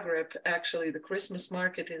in Zagreb, actually the Christmas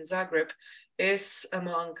market in Zagreb is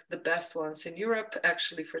among the best ones in Europe.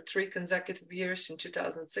 Actually, for 3 consecutive years in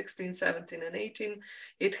 2016, 17, and 18,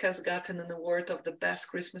 it has gotten an award of the best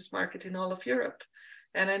Christmas market in all of Europe.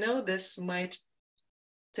 And I know this might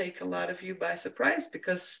take a lot of you by surprise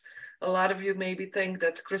because a lot of you maybe think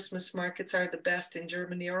that Christmas markets are the best in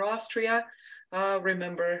Germany or Austria.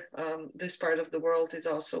 Remember, this part of the world is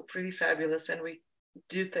also pretty fabulous, and we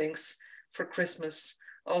do things for Christmas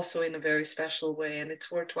also in a very special way, and it's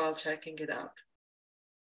worthwhile checking it out.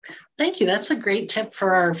 Thank you. That's a great tip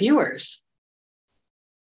for our viewers.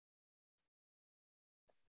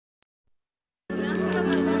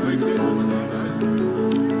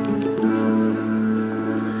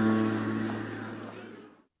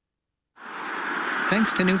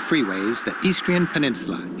 Thanks to new freeways, the Istrian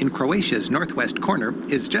Peninsula in Croatia's northwest corner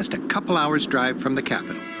is just a couple hours' drive from the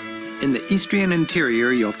capital. In the Istrian interior,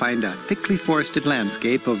 you'll find a thickly forested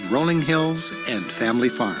landscape of rolling hills and family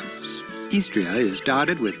farms. Istria is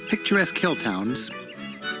dotted with picturesque hill towns,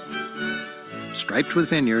 striped with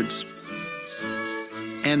vineyards,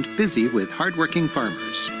 and busy with hardworking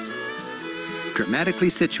farmers. Dramatically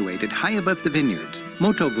situated high above the vineyards,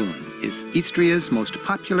 Motovun is Istria's most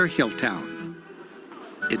popular hill town.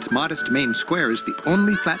 Its modest main square is the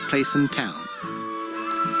only flat place in town,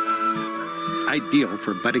 ideal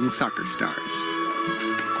for budding soccer stars.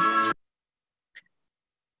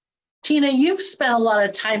 Tina, you've spent a lot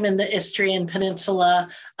of time in the Istrian Peninsula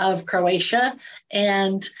of Croatia,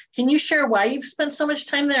 and can you share why you've spent so much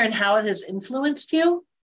time there and how it has influenced you?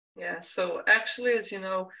 Yeah, so actually, as you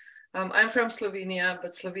know, I'm from Slovenia,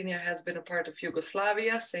 but Slovenia has been a part of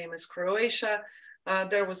Yugoslavia, same as Croatia.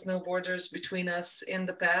 There was no borders between us in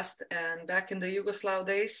the past, and back in the Yugoslav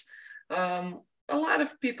days, a lot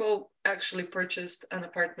of people actually purchased an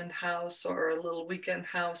apartment house or a little weekend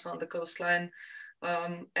house on the coastline.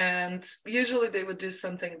 And usually they would do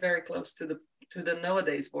something very close to the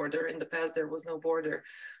nowadays border. In the past, there was no border.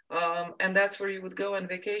 And that's where you would go on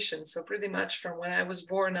vacation. So pretty much from when I was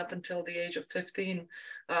born up until the age of 15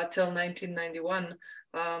 till 1991,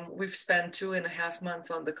 we've spent 2.5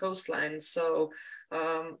 months on the coastline. So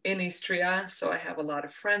in Istria, so I have a lot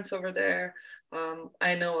of friends over there.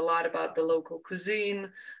 I know a lot about the local cuisine.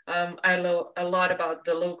 I know a lot about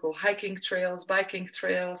the local hiking trails, biking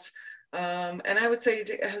trails. And I would say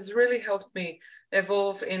it has really helped me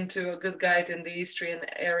evolve into a good guide in the Istrian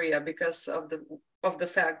area because of the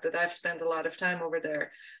fact that I've spent a lot of time over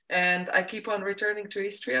there. And I keep on returning to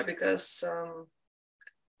Istria because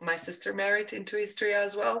my sister married into Istria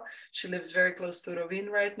as well. She lives very close to Rovinj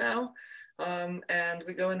right now. And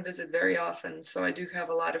we go and visit very often. So I do have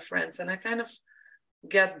a lot of friends, and I kind of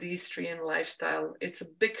get the Istrian lifestyle. It's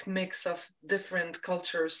a big mix of different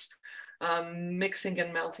cultures mixing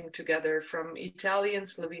and melting together from Italian,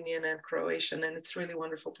 Slovenian, and Croatian. And it's really a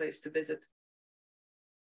wonderful place to visit.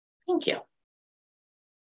 Thank you.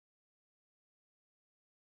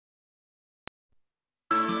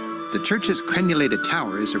 The church's crenulated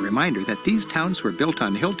tower is a reminder that these towns were built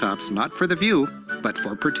on hilltops not for the view, but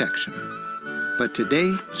for protection. But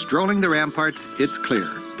today, strolling the ramparts, it's clear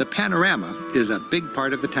the panorama is a big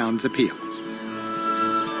part of the town's appeal.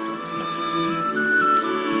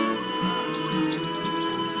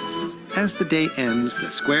 As the day ends, the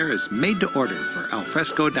square is made to order for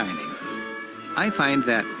alfresco dining. I find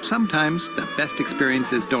that sometimes the best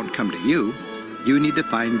experiences don't come to you, you need to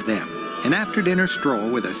find them. An after-dinner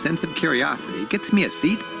stroll with a sense of curiosity gets me a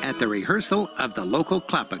seat at the rehearsal of the local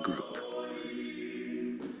Klapa group.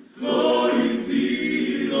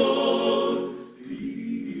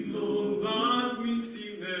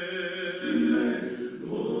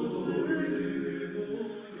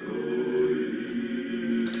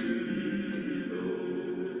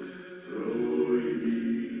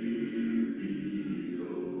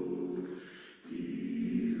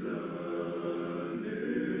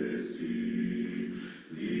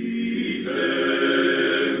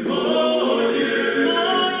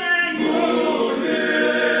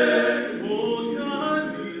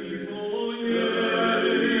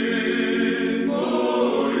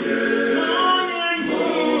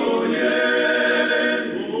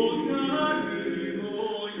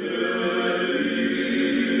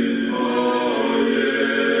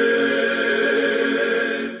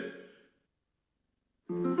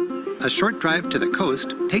 A short drive to the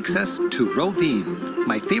coast takes us to Rovinj,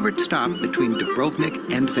 my favorite stop between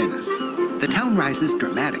Dubrovnik and Venice. The town rises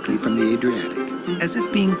dramatically from the Adriatic, as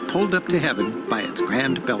if being pulled up to heaven by its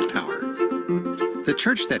grand bell tower. The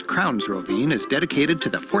church that crowns Rovinj is dedicated to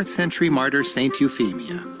the 4th century martyr Saint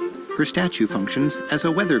Euphemia. Her statue functions as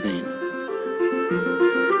a weather vane.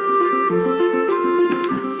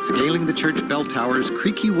 Scaling the church bell tower's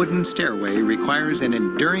creaky wooden stairway requires an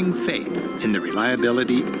enduring faith in the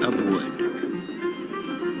reliability of wood.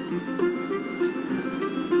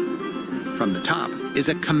 From the top is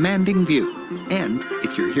a commanding view, and,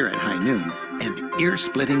 if you're here at high noon, an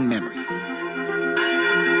ear-splitting memory.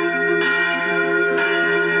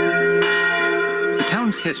 The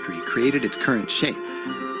town's history created its current shape.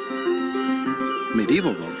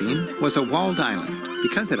 Medieval Rovinj was a walled island.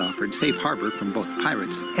 Because it offered safe harbor from both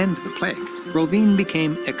pirates and the plague, Rovinj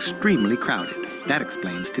became extremely crowded. That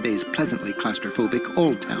explains today's pleasantly claustrophobic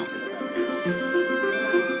old town.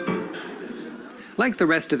 Like the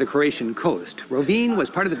rest of the Croatian coast, Rovinj was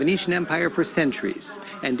part of the Venetian Empire for centuries,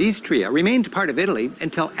 and Istria remained part of Italy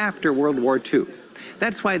until after World War II.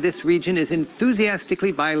 That's why this region is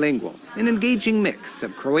enthusiastically bilingual, an engaging mix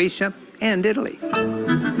of Croatia and Italy.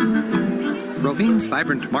 Rovinj's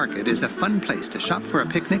vibrant market is a fun place to shop for a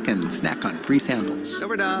picnic and snack on free samples.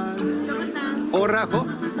 Dobar dan. Dobar dan. Oraho?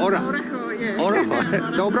 Oraho, je. Oraho.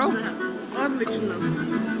 Dobro? Odlično.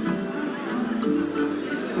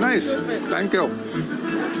 Nice. Thank you.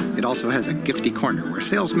 It also has a gifty corner where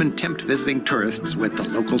salesmen tempt visiting tourists with the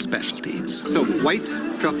local specialties. So, white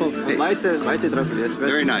truffle pig. White truffle, yes.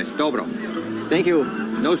 Very nice. Dobro. Thank you.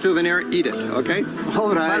 No souvenir, eat it, okay?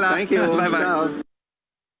 All right, Bye-bye. thank you. Bye-bye.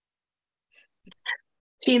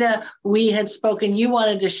 Tina, we had spoken, you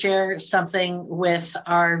wanted to share something with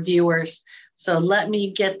our viewers. So let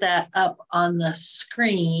me get that up on the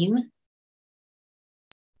screen.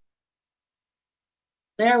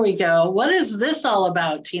 There we go. What is this all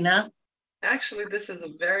about, Tina? Actually, this is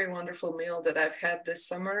a very wonderful meal that I've had this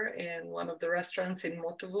summer in one of the restaurants in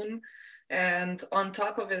Motovun. And on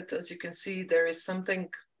top of it, as you can see, there is something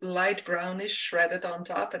light brownish shredded on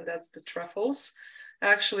top, and that's the truffles.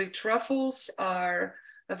 Actually, truffles are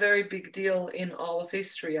a very big deal in all of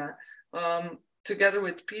Istria. Together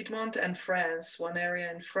with Piedmont and France, one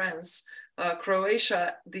area in France,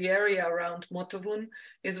 Croatia, the area around Motovun,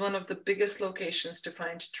 is one of the biggest locations to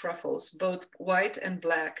find truffles, both white and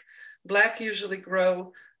black. Black usually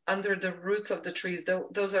grow under the roots of the trees.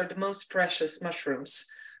 Those are the most precious mushrooms.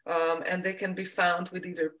 And they can be found with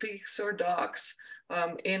either pigs or dogs.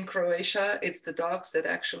 In Croatia, it's the dogs that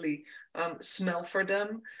actually smell for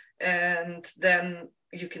them. And then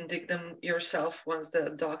you can dig them yourself once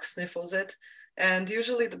the dog sniffles it. And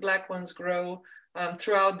usually the black ones grow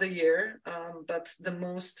throughout the year, but the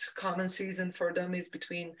most common season for them is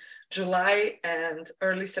between July and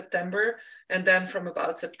early September. And then from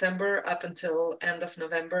about September up until end of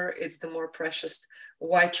November, it's the more precious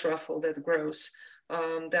white truffle that grows.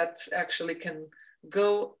 That actually can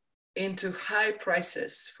go into high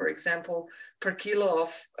prices. For example, per kilo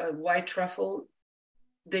of white truffle,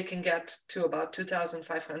 they can get to about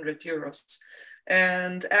 2,500 euros.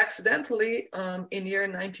 And accidentally, in year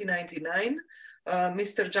 1999,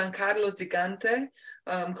 Mr. Giancarlo Zigante,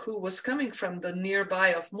 who was coming from the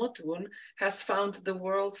nearby of Motovun, has found the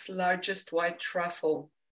world's largest white truffle.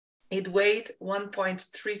 It weighed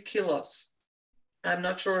 1.3 kilos. I'm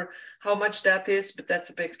not sure how much that is, but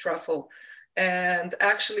that's a big truffle. And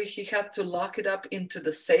actually, he had to lock it up into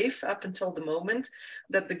the safe up until the moment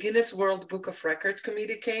that the Guinness World Book of Record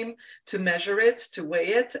Committee came to measure it, to weigh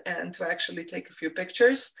it, and to actually take a few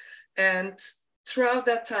pictures. And throughout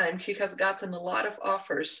that time, he has gotten a lot of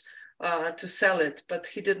offers to sell it, but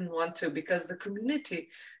he didn't want to because the community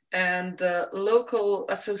and the local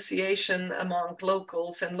association among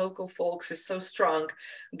locals and local folks is so strong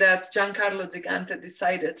that Giancarlo Zigante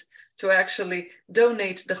decided to actually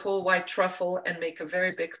donate the whole white truffle and make a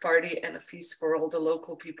very big party and a feast for all the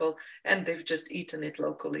local people. And they've just eaten it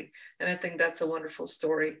locally. And I think that's a wonderful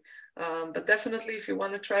story. But definitely, if you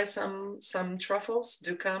want to try some truffles,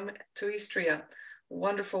 do come to Istria.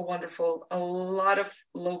 Wonderful, wonderful. A lot of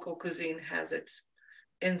local cuisine has it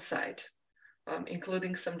inside.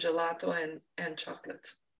 Including some gelato and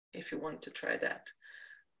chocolate, if you want to try that.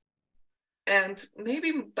 And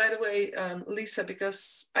maybe, by the way, Lisa,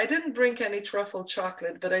 because I didn't bring any truffle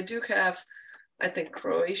chocolate, but I do have, I think,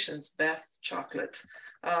 Croatian's best chocolate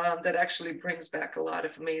that actually brings back a lot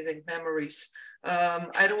of amazing memories.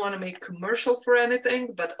 I don't want to make commercial for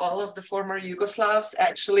anything, but all of the former Yugoslavs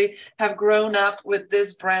actually have grown up with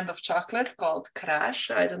this brand of chocolate called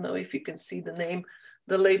Kraš. I don't know if you can see the name.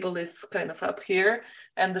 The label is kind of up here,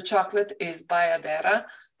 and the chocolate is Bajadera.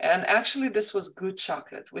 And actually, this was good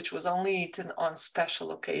chocolate, which was only eaten on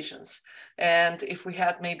special occasions. And if we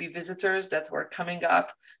had maybe visitors that were coming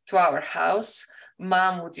up to our house,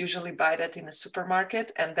 Mom would usually buy that in a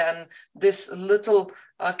supermarket, and then this little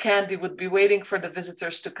candy would be waiting for the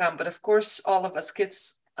visitors to come. But of course, all of us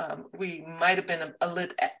kids, we might have been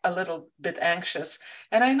a little bit anxious.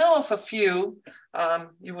 And I know of a few,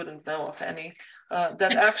 you wouldn't know of any,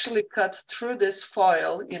 that actually cut through this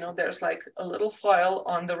foil. You know, there's like a little foil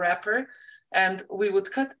on the wrapper, and we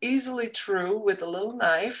would cut easily through with a little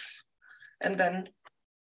knife and then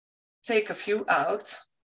take a few out,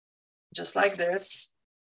 just like this.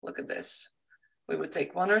 Look at this. We would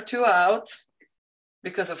take one or two out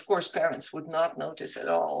because, of course, parents would not notice at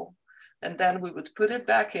all. And then we would put it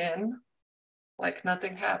back in like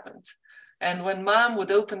nothing happened. And when Mom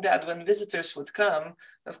would open that, when visitors would come,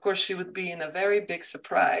 of course, she would be in a very big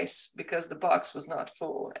surprise because the box was not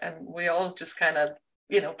full. And we all just kind of,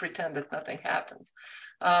 you know, pretend that nothing happened.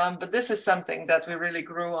 But this is something that we really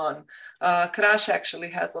grew on. Kraš actually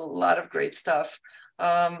has a lot of great stuff.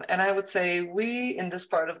 And I would say we in this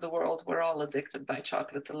part of the world, we're all addicted by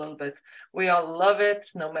chocolate a little bit. We all love it,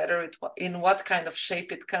 no matter in what kind of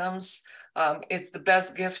shape it comes. It's the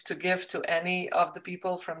best gift to give to any of the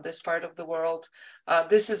people from this part of the world.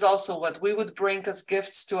 This is also what we would bring as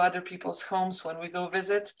gifts to other people's homes when we go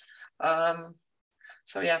visit.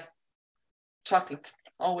 So yeah, chocolate,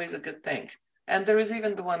 always a good thing. And there is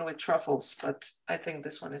even the one with truffles, but I think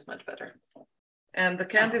this one is much better. And the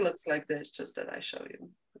candy looks like this, just that I show you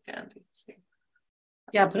the candy. See?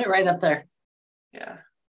 Yeah, put it right up there. Yeah.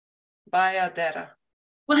 Bajadera.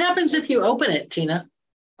 What happens if you open it, Tina?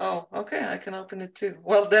 Oh, okay, I can open it too.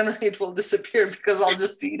 Well, then it will disappear because I'll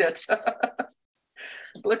just eat it.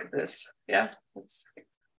 Look at this. Yeah, it's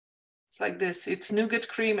like this. It's nougat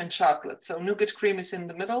cream and chocolate. So nougat cream is in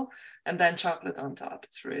the middle and then chocolate on top.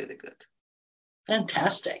 It's really good.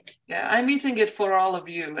 Fantastic. Yeah, I'm eating it for all of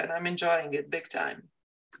you and I'm enjoying it big time.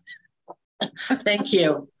 Thank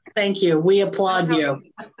you. Thank you. We applaud you.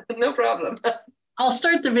 No problem. I'll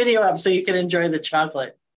start the video up so you can enjoy the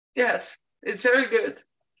chocolate. Yes, it's very good.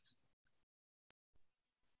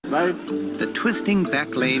 Bye. The twisting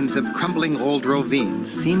back lanes of crumbling old Rovinj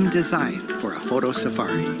seem designed for a photo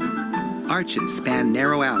safari. Arches span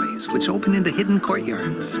narrow alleys which open into hidden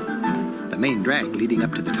courtyards. The main drag leading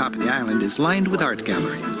up to the top of the island is lined with art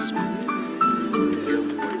galleries.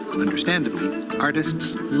 Understandably,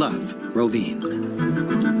 artists love Rovinj.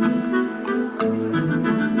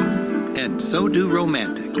 And so do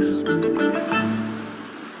romantics.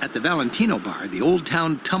 At the Valentino bar, the old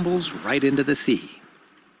town tumbles right into the sea.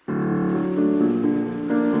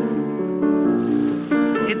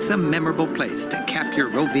 It's a memorable place to cap your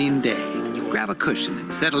Rovinj day. Grab a cushion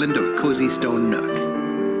and settle into a cozy stone nook.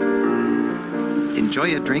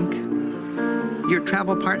 Enjoy a drink, your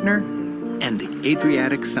travel partner, and the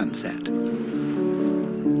Adriatic sunset.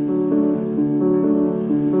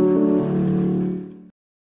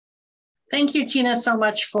 Thank you, Tina, so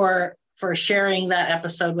much for sharing that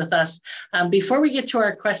episode with us. Before we get to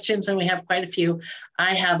our questions, and we have quite a few,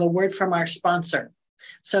 I have a word from our sponsor.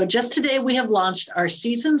 So just today, we have launched our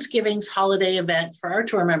Seasons Givings holiday event for our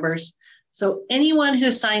tour members. So anyone who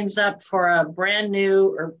signs up for a brand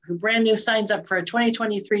new signs up for a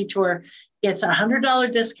 2023 tour gets a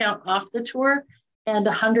 $100 discount off the tour, and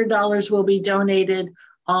 $100 will be donated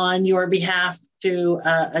on your behalf to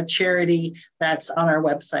a charity that's on our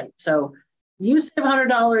website. So you save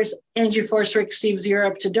 $100 and you force Rick Steves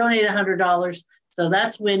Europe to donate $100. So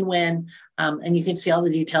that's win-win. And you can see all the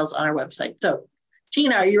details on our website. So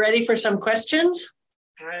Tina, are you ready for some questions?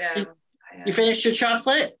 I am. You finished your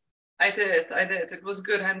chocolate? I did. It was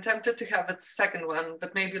good. I'm tempted to have a second one,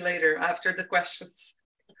 but maybe later after the questions.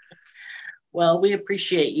 Well, we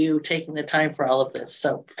appreciate you taking the time for all of this.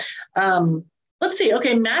 So let's see.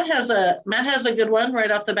 Okay, Matt has a good one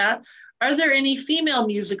right off the bat. Are there any female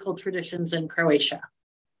musical traditions in Croatia?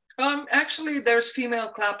 Actually, there's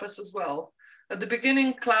female klapas as well. At the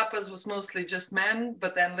beginning, klapas was mostly just men,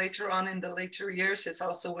 but then later on in the later years, it's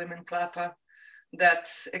also women klapa that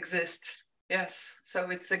exist. Yes, so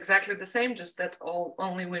it's exactly the same, just that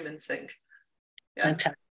only women sing. Yeah.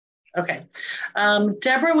 Fantastic. Okay.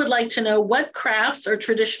 Deborah would like to know, what crafts or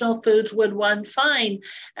traditional foods would one find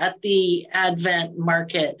at the Advent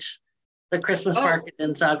market, the Christmas market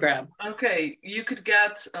in Zagreb? Okay, you could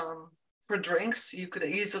get, for drinks, you could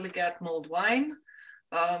easily get mulled wine.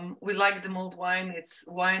 We like the mulled wine. It's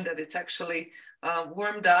wine that it's actually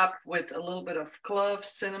warmed up with a little bit of cloves,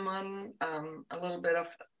 cinnamon, a little bit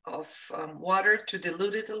of water to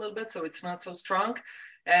dilute it a little bit so it's not so strong.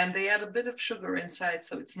 And they add a bit of sugar inside,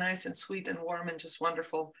 so it's nice and sweet and warm and just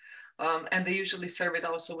wonderful. And they usually serve it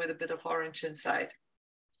also with a bit of orange inside.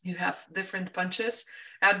 You have different punches.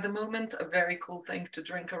 At the moment, a very cool thing to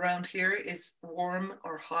drink around here is warm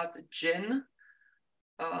or hot gin.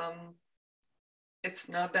 It's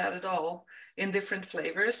not bad at all, in different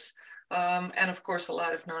flavors. And of course, a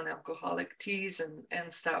lot of non-alcoholic teas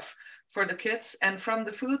and stuff for the kids. And from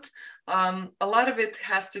the food, a lot of it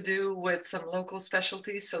has to do with some local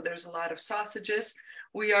specialties. So there's a lot of sausages.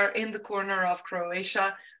 We are in the corner of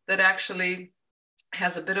Croatia that actually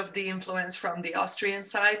has a bit of the influence from the Austrian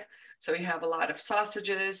side. So you have a lot of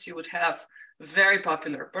sausages. You would have very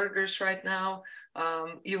popular burgers right now.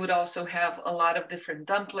 You would also have a lot of different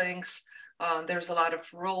dumplings. There's a lot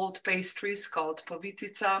of rolled pastries called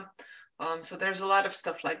povitica. So there's a lot of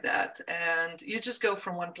stuff like that. And you just go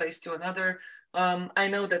from one place to another. I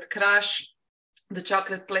know that Kraš, the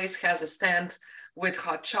chocolate place, has a stand with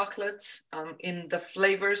hot chocolates in the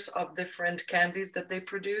flavors of different candies that they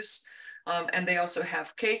produce. And they also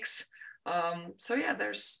have cakes. So yeah,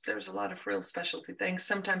 there's a lot of real specialty things.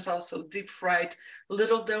 Sometimes also deep fried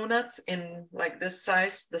little donuts in like this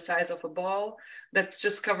size, the size of a ball, that's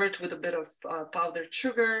just covered with a bit of powdered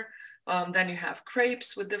sugar. Then you have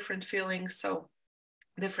crepes with different fillings. So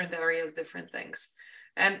different areas, different things.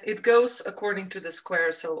 And it goes according to the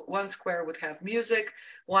square. So one square would have music,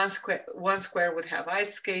 one square would have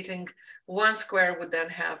ice skating, one square would then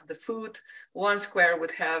have the food, one square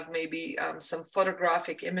would have maybe some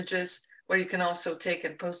photographic images where you can also take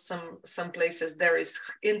and post some places. There is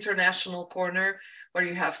international corner where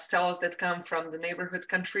you have stalls that come from the neighborhood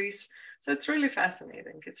countries. So it's really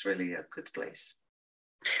fascinating. It's really a good place.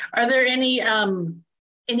 Are there any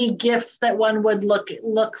any gifts that one would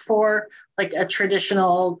look for, like a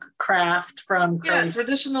traditional craft from Croatia? Yeah,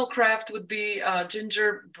 traditional craft would be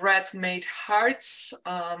gingerbread made hearts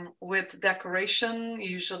with decoration,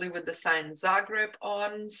 usually with the sign Zagreb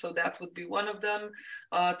on. So that would be one of them.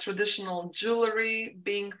 Traditional jewelry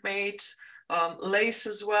being made, lace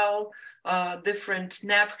as well, different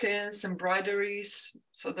napkins, embroideries.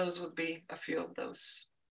 So those would be a few of those.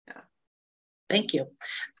 Yeah. Thank you.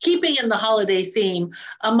 Keeping in the holiday theme,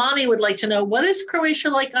 Amani would like to know, what is Croatia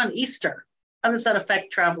like on Easter? How does that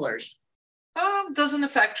affect travelers? Doesn't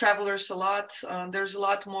affect travelers a lot. There's a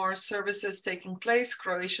lot more services taking place.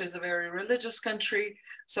 Croatia is a very religious country,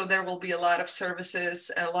 so there will be a lot of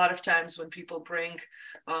services. And a lot of times when people bring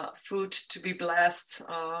food to be blessed,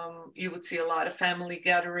 you would see a lot of family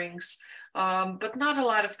gatherings. But not a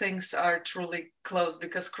lot of things are truly closed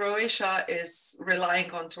because Croatia is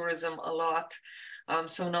relying on tourism a lot.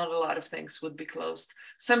 So not a lot of things would be closed.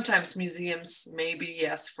 Sometimes museums, maybe,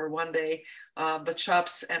 yes, for one day, but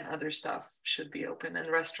shops and other stuff should be open, and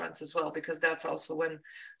restaurants as well, because that's also when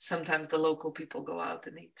sometimes the local people go out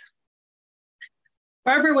and eat.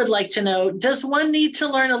 Barbara would like to know, does one need to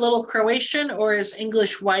learn a little Croatian, or is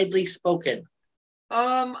English widely spoken?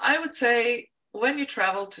 I would say when you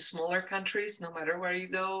travel to smaller countries, no matter where you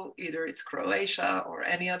go, either it's Croatia or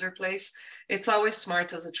any other place, it's always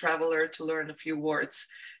smart as a traveler to learn a few words.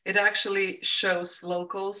 It actually shows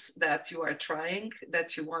locals that you are trying,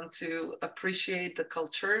 that you want to appreciate the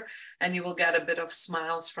culture, and you will get a bit of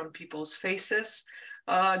smiles from people's faces.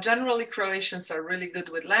 Generally, Croatians are really good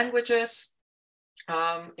with languages.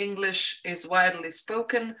 English is widely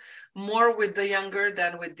spoken, more with the younger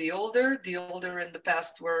than with the older. The older in the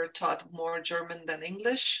past were taught more German than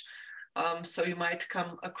English. So you might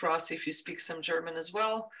come across if you speak some German as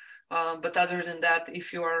well. But other than that,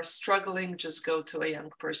 if you are struggling, just go to a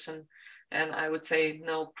young person. And I would say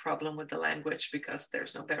no problem with the language because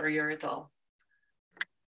there's no barrier at all.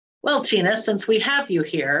 Well, Tina, since we have you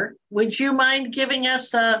here, would you mind giving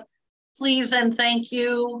us a please and thank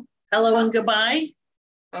you, hello and goodbye?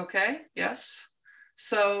 Okay, yes.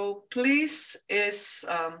 So please is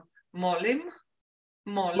molim,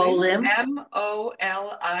 M-O-L-I-M,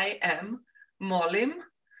 molim.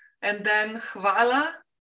 And then hvala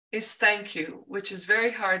is thank you, which is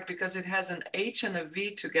very hard because it has an H and a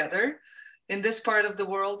V together. In this part of the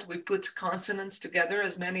world, we put consonants together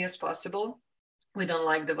as many as possible. We don't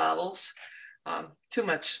like the vowels. Too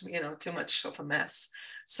much, too much of a mess.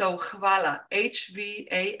 So hvala,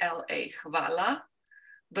 H-V-A-L-A, hvala.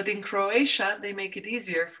 But in Croatia, they make it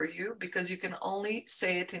easier for you because you can only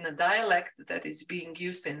say it in a dialect that is being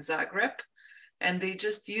used in Zagreb. And they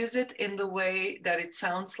just use it in the way that it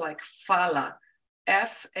sounds like fala,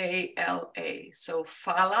 F-A-L-A. So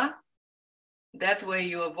fala, that way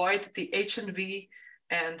you avoid the H and V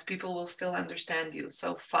and people will still understand you.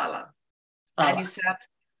 So fala. And you said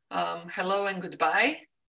hello and goodbye.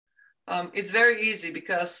 It's very easy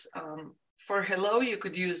because for hello, you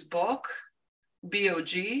could use bok,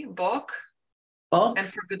 B-O-G, bok. Bok. And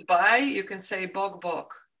for goodbye, you can say bok,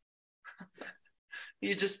 bok.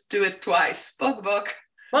 You just do it twice. Bok, bok.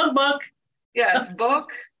 Bok, bok. Yes,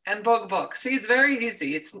 bok and bok, bok. See, it's very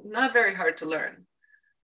easy. It's not very hard to learn.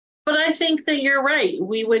 But I think that you're right.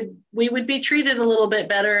 We would be treated a little bit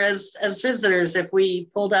better as visitors if we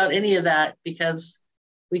pulled out any of that because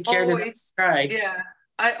we care to try. Yeah,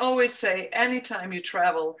 I always say anytime you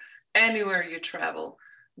travel, anywhere you travel,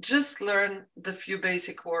 just learn the few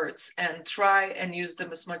basic words and try and use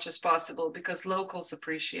them as much as possible because locals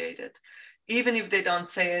appreciate it. Even if they don't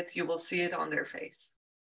say it, you will see it on their face.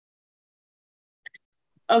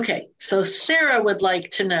 Okay, so Sarah would like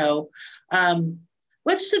to know,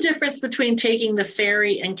 what's the difference between taking the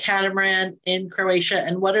ferry and catamaran in Croatia,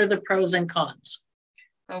 and what are the pros and cons?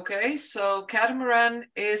 Okay, so catamaran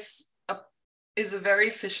is a very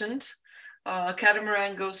efficient.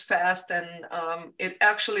 Catamaran goes fast and it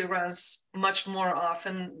actually runs much more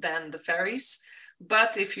often than the ferries.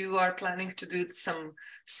 But if you are planning to do some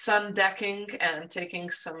sun decking and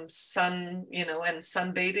taking some sun, and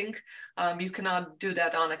sunbathing, you cannot do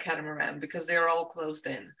that on a catamaran because they're all closed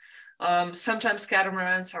in. Sometimes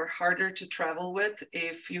catamarans are harder to travel with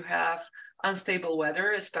if you have unstable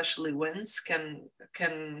weather, especially winds can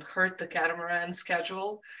hurt the catamaran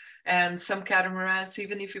schedule. And some catamarans,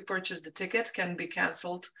 even if you purchase the ticket, can be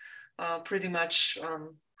canceled pretty much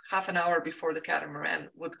half an hour before the catamaran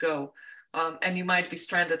would go. And you might be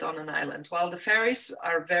stranded on an island. While the ferries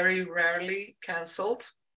are very rarely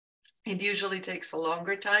canceled, it usually takes a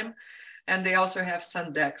longer time. And they also have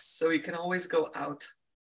sun decks, so you can always go out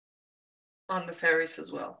on the ferries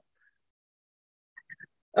as well.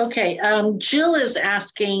 Okay, Jill is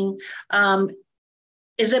asking,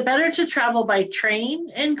 is it better to travel by train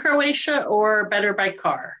in Croatia or better by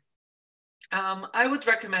car? I would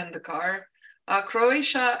recommend the car.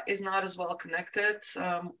 Croatia is not as well connected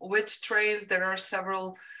with trains. There are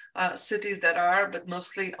several cities that are, but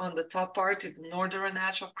mostly on the top part, in the northern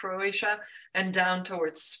edge of Croatia and down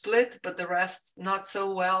towards Split, but the rest not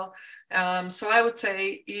so well. So I would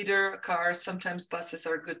say either cars, sometimes buses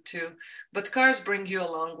are good too, but cars bring you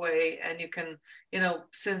a long way, and you can,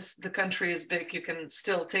 since the country is big, you can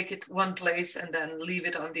still take it one place and then leave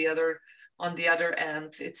it on the other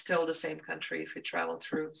end. It's still the same country if you travel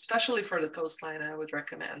through, especially for the coastline, I would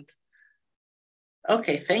recommend.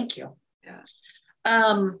 Okay, thank you. Yeah.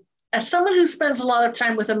 As someone who spends a lot of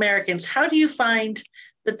time with Americans, how do you find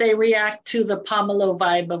that they react to the pomelo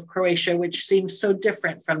vibe of Croatia, which seems so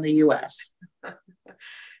different from the US?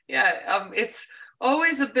 Yeah, it's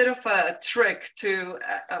always a bit of a trick to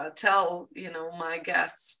tell, my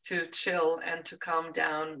guests to chill and to calm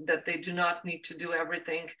down, that they do not need to do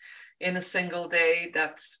everything in a single day.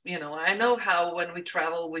 That's, I know how when we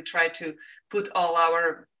travel, we try to put all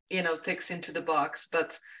our, ticks into the box,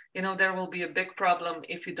 but there will be a big problem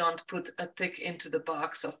if you don't put a tick into the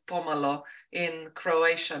box of pomelo in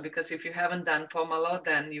Croatia, because if you haven't done pomelo,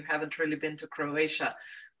 then you haven't really been to Croatia.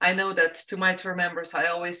 I know that to my tour members, I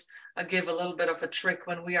always give a little bit of a trick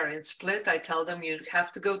when we are in Split. I tell them you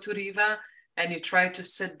have to go to Riva and you try to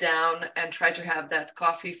sit down and try to have that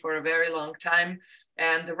coffee for a very long time.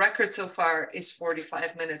 And the record so far is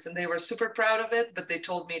 45 minutes. And they were super proud of it, but they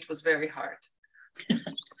told me it was very hard.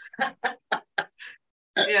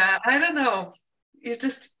 Yeah, I don't know.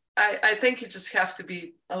 I think you just have to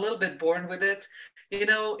be a little bit born with it.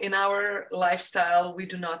 In our lifestyle, we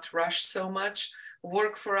do not rush so much.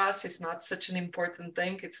 Work for us is not such an important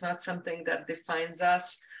thing. It's not something that defines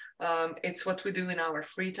us. It's what we do in our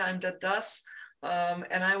free time that does.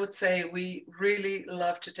 And I would say we really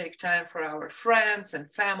love to take time for our friends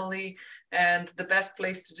and family. And the best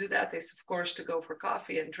place to do that is, of course, to go for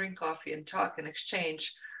coffee and drink coffee and talk and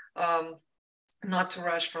exchange. Not to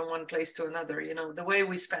rush from one place to another. The way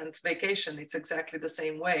we spend vacation, it's exactly the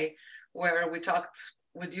same way, where we talked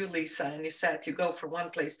with you, Lisa, and you said you go from one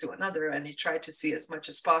place to another and you try to see as much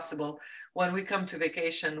as possible. When we come to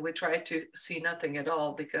vacation, we try to see nothing at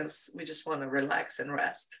all because we just want to relax and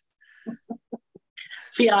rest.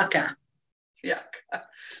 Fiaca. Fiaca,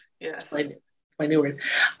 yes. My new word.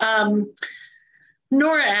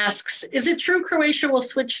 Nora asks, is it true Croatia will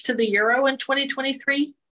switch to the euro in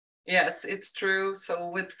 2023? Yes, it's true. So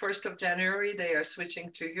with 1st of January, they are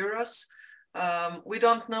switching to euros. We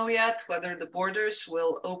don't know yet whether the borders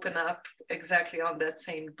will open up exactly on that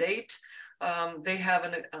same date. They have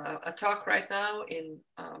a talk right now in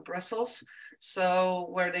Brussels, so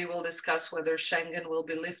where they will discuss whether Schengen will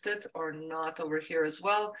be lifted or not over here as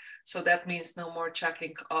well. So that means no more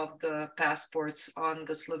checking of the passports on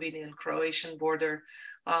the Slovenian-Croatian border.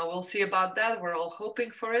 We'll see about that. We're all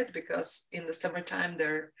hoping for it because in the summertime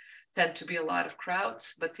there tend to be a lot of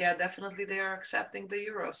crowds, but yeah, definitely they are accepting the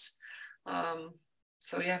euros.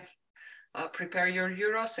 So yeah, prepare your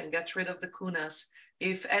euros and get rid of the kunas.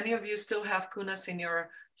 If any of you still have kunas in your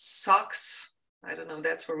socks, I don't know,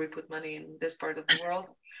 that's where we put money in this part of the world.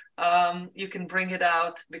 You can bring it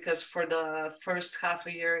out because for the first half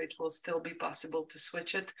a year, it will still be possible to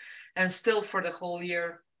switch it. And still for the whole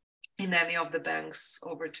year in any of the banks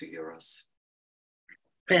over to euros.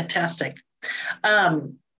 Fantastic.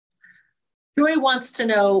 Joy wants to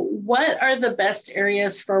know, what are the best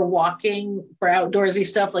areas for walking, for outdoorsy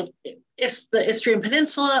stuff, like the Istrian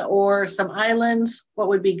Peninsula or some islands? What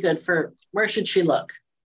would be good for, where should she look?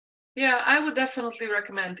 Yeah, I would definitely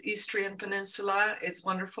recommend Istrian Peninsula. It's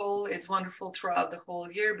wonderful. It's wonderful throughout the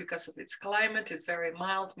whole year because of its climate. It's very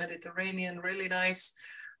mild, Mediterranean, really nice.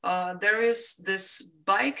 There is this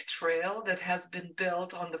bike trail that has been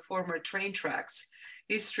built on the former train tracks.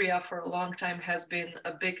 Istria for a long time has been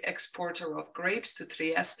a big exporter of grapes to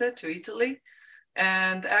Trieste, to Italy.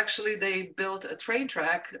 And actually they built a train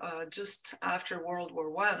track just after World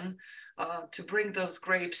War I to bring those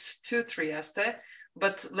grapes to Trieste.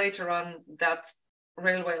 But later on that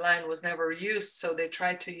railway line was never used. So they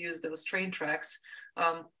tried to use those train tracks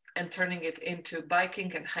and turning it into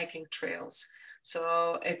biking and hiking trails.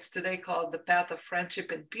 So it's today called the Path of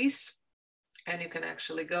Friendship and Peace. And you can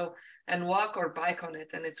actually go and walk or bike on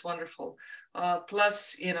it, and it's wonderful.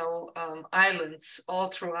 Plus, islands all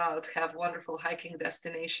throughout have wonderful hiking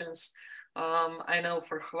destinations. I know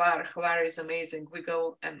for Hvar is amazing. We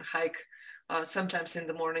go and hike sometimes in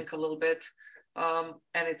the morning a little bit, and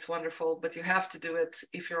it's wonderful, but you have to do it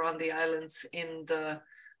if you're on the islands in the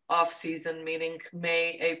off season, meaning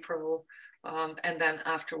May, April, and then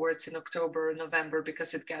afterwards in October, November,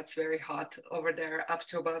 because it gets very hot over there, up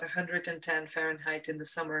to about 110 Fahrenheit in the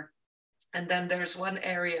summer. And then there's one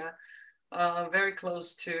area very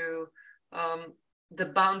close to the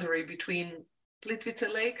boundary between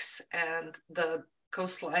Plitvice Lakes and the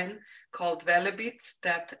coastline called Velebit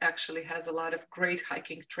that actually has a lot of great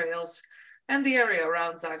hiking trails, and the area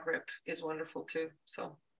around Zagreb is wonderful too.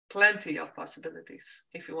 So plenty of possibilities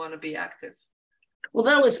if you want to be active. Well,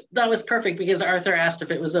 that was perfect, because Arthur asked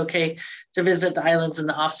if it was okay to visit the islands in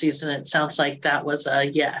the off season. It sounds like that was a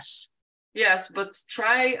yes. Yes, but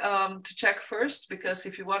try to check first, because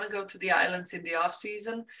if you want to go to the islands in the off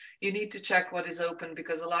season, you need to check what is open,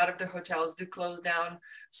 because a lot of the hotels do close down.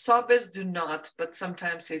 Sobes do not, but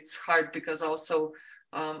sometimes it's hard because also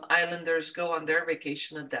islanders go on their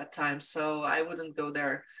vacation at that time. So I wouldn't go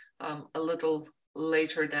there a little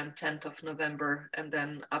later than 10th of November, and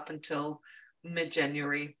then up until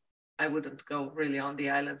mid-January, I wouldn't go really on the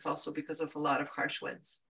islands, also because of a lot of harsh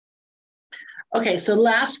winds. Okay, so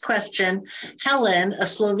last question. Helen, a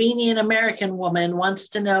Slovenian American woman, wants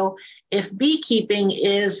to know if beekeeping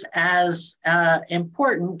is as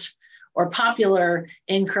important or popular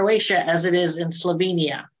in Croatia as it is in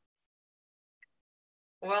Slovenia.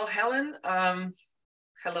 Well, Helen,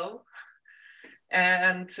 hello.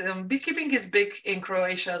 And beekeeping is big in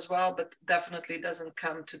Croatia as well, but definitely doesn't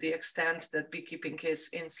come to the extent that beekeeping is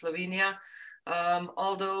in Slovenia.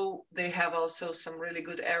 Although they have also some really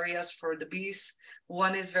good areas for the bees.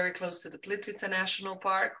 One is very close to the Plitvice National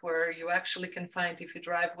Park, where you actually can find, if you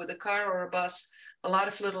drive with a car or a bus, a lot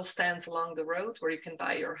of little stands along the road where you can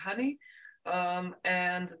buy your honey.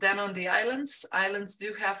 And then on the islands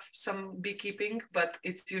do have some beekeeping, but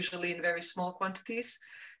it's usually in very small quantities,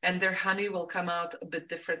 and their honey will come out a bit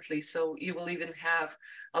differently. So you will even have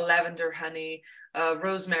a lavender honey,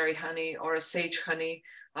 rosemary honey, or a sage honey.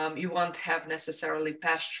 You won't have necessarily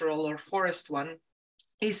pastoral or forest one.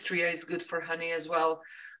 Istria is good for honey as well,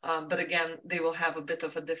 but again, they will have a bit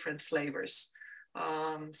of a different flavors.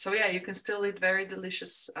 So yeah, you can still eat very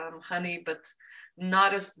delicious honey, but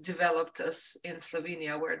not as developed as in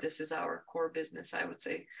Slovenia, where this is our core business. I would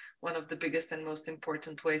say one of the biggest and most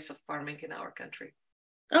important ways of farming in our country.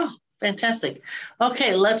 Oh, fantastic.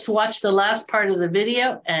 Okay, let's watch the last part of the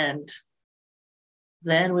video, and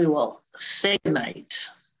then we will say goodnight.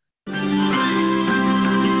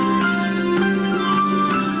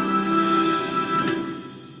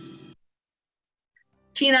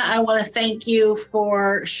 Tina, I want to thank you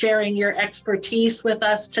for sharing your expertise with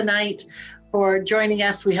us tonight, for joining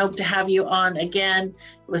us. We hope to have you on again.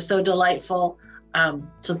 It was so delightful.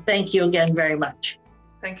 So thank you again very much.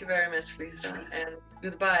 Thank you very much, Lisa, and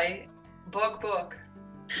goodbye. Bog bog.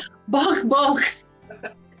 Bog bog.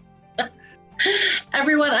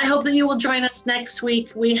 Everyone, I hope that you will join us next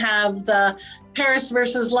week. We have the Paris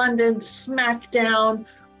versus London Smackdown,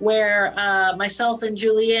 where myself and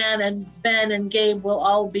Julianne and Ben and Gabe will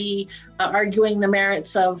all be arguing the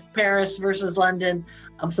merits of Paris versus London.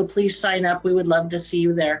 So please sign up. We would love to see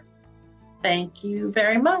you there. Thank you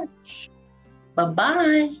very much.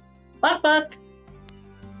 Bye-bye. Buck, buck.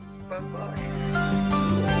 Bye-bye.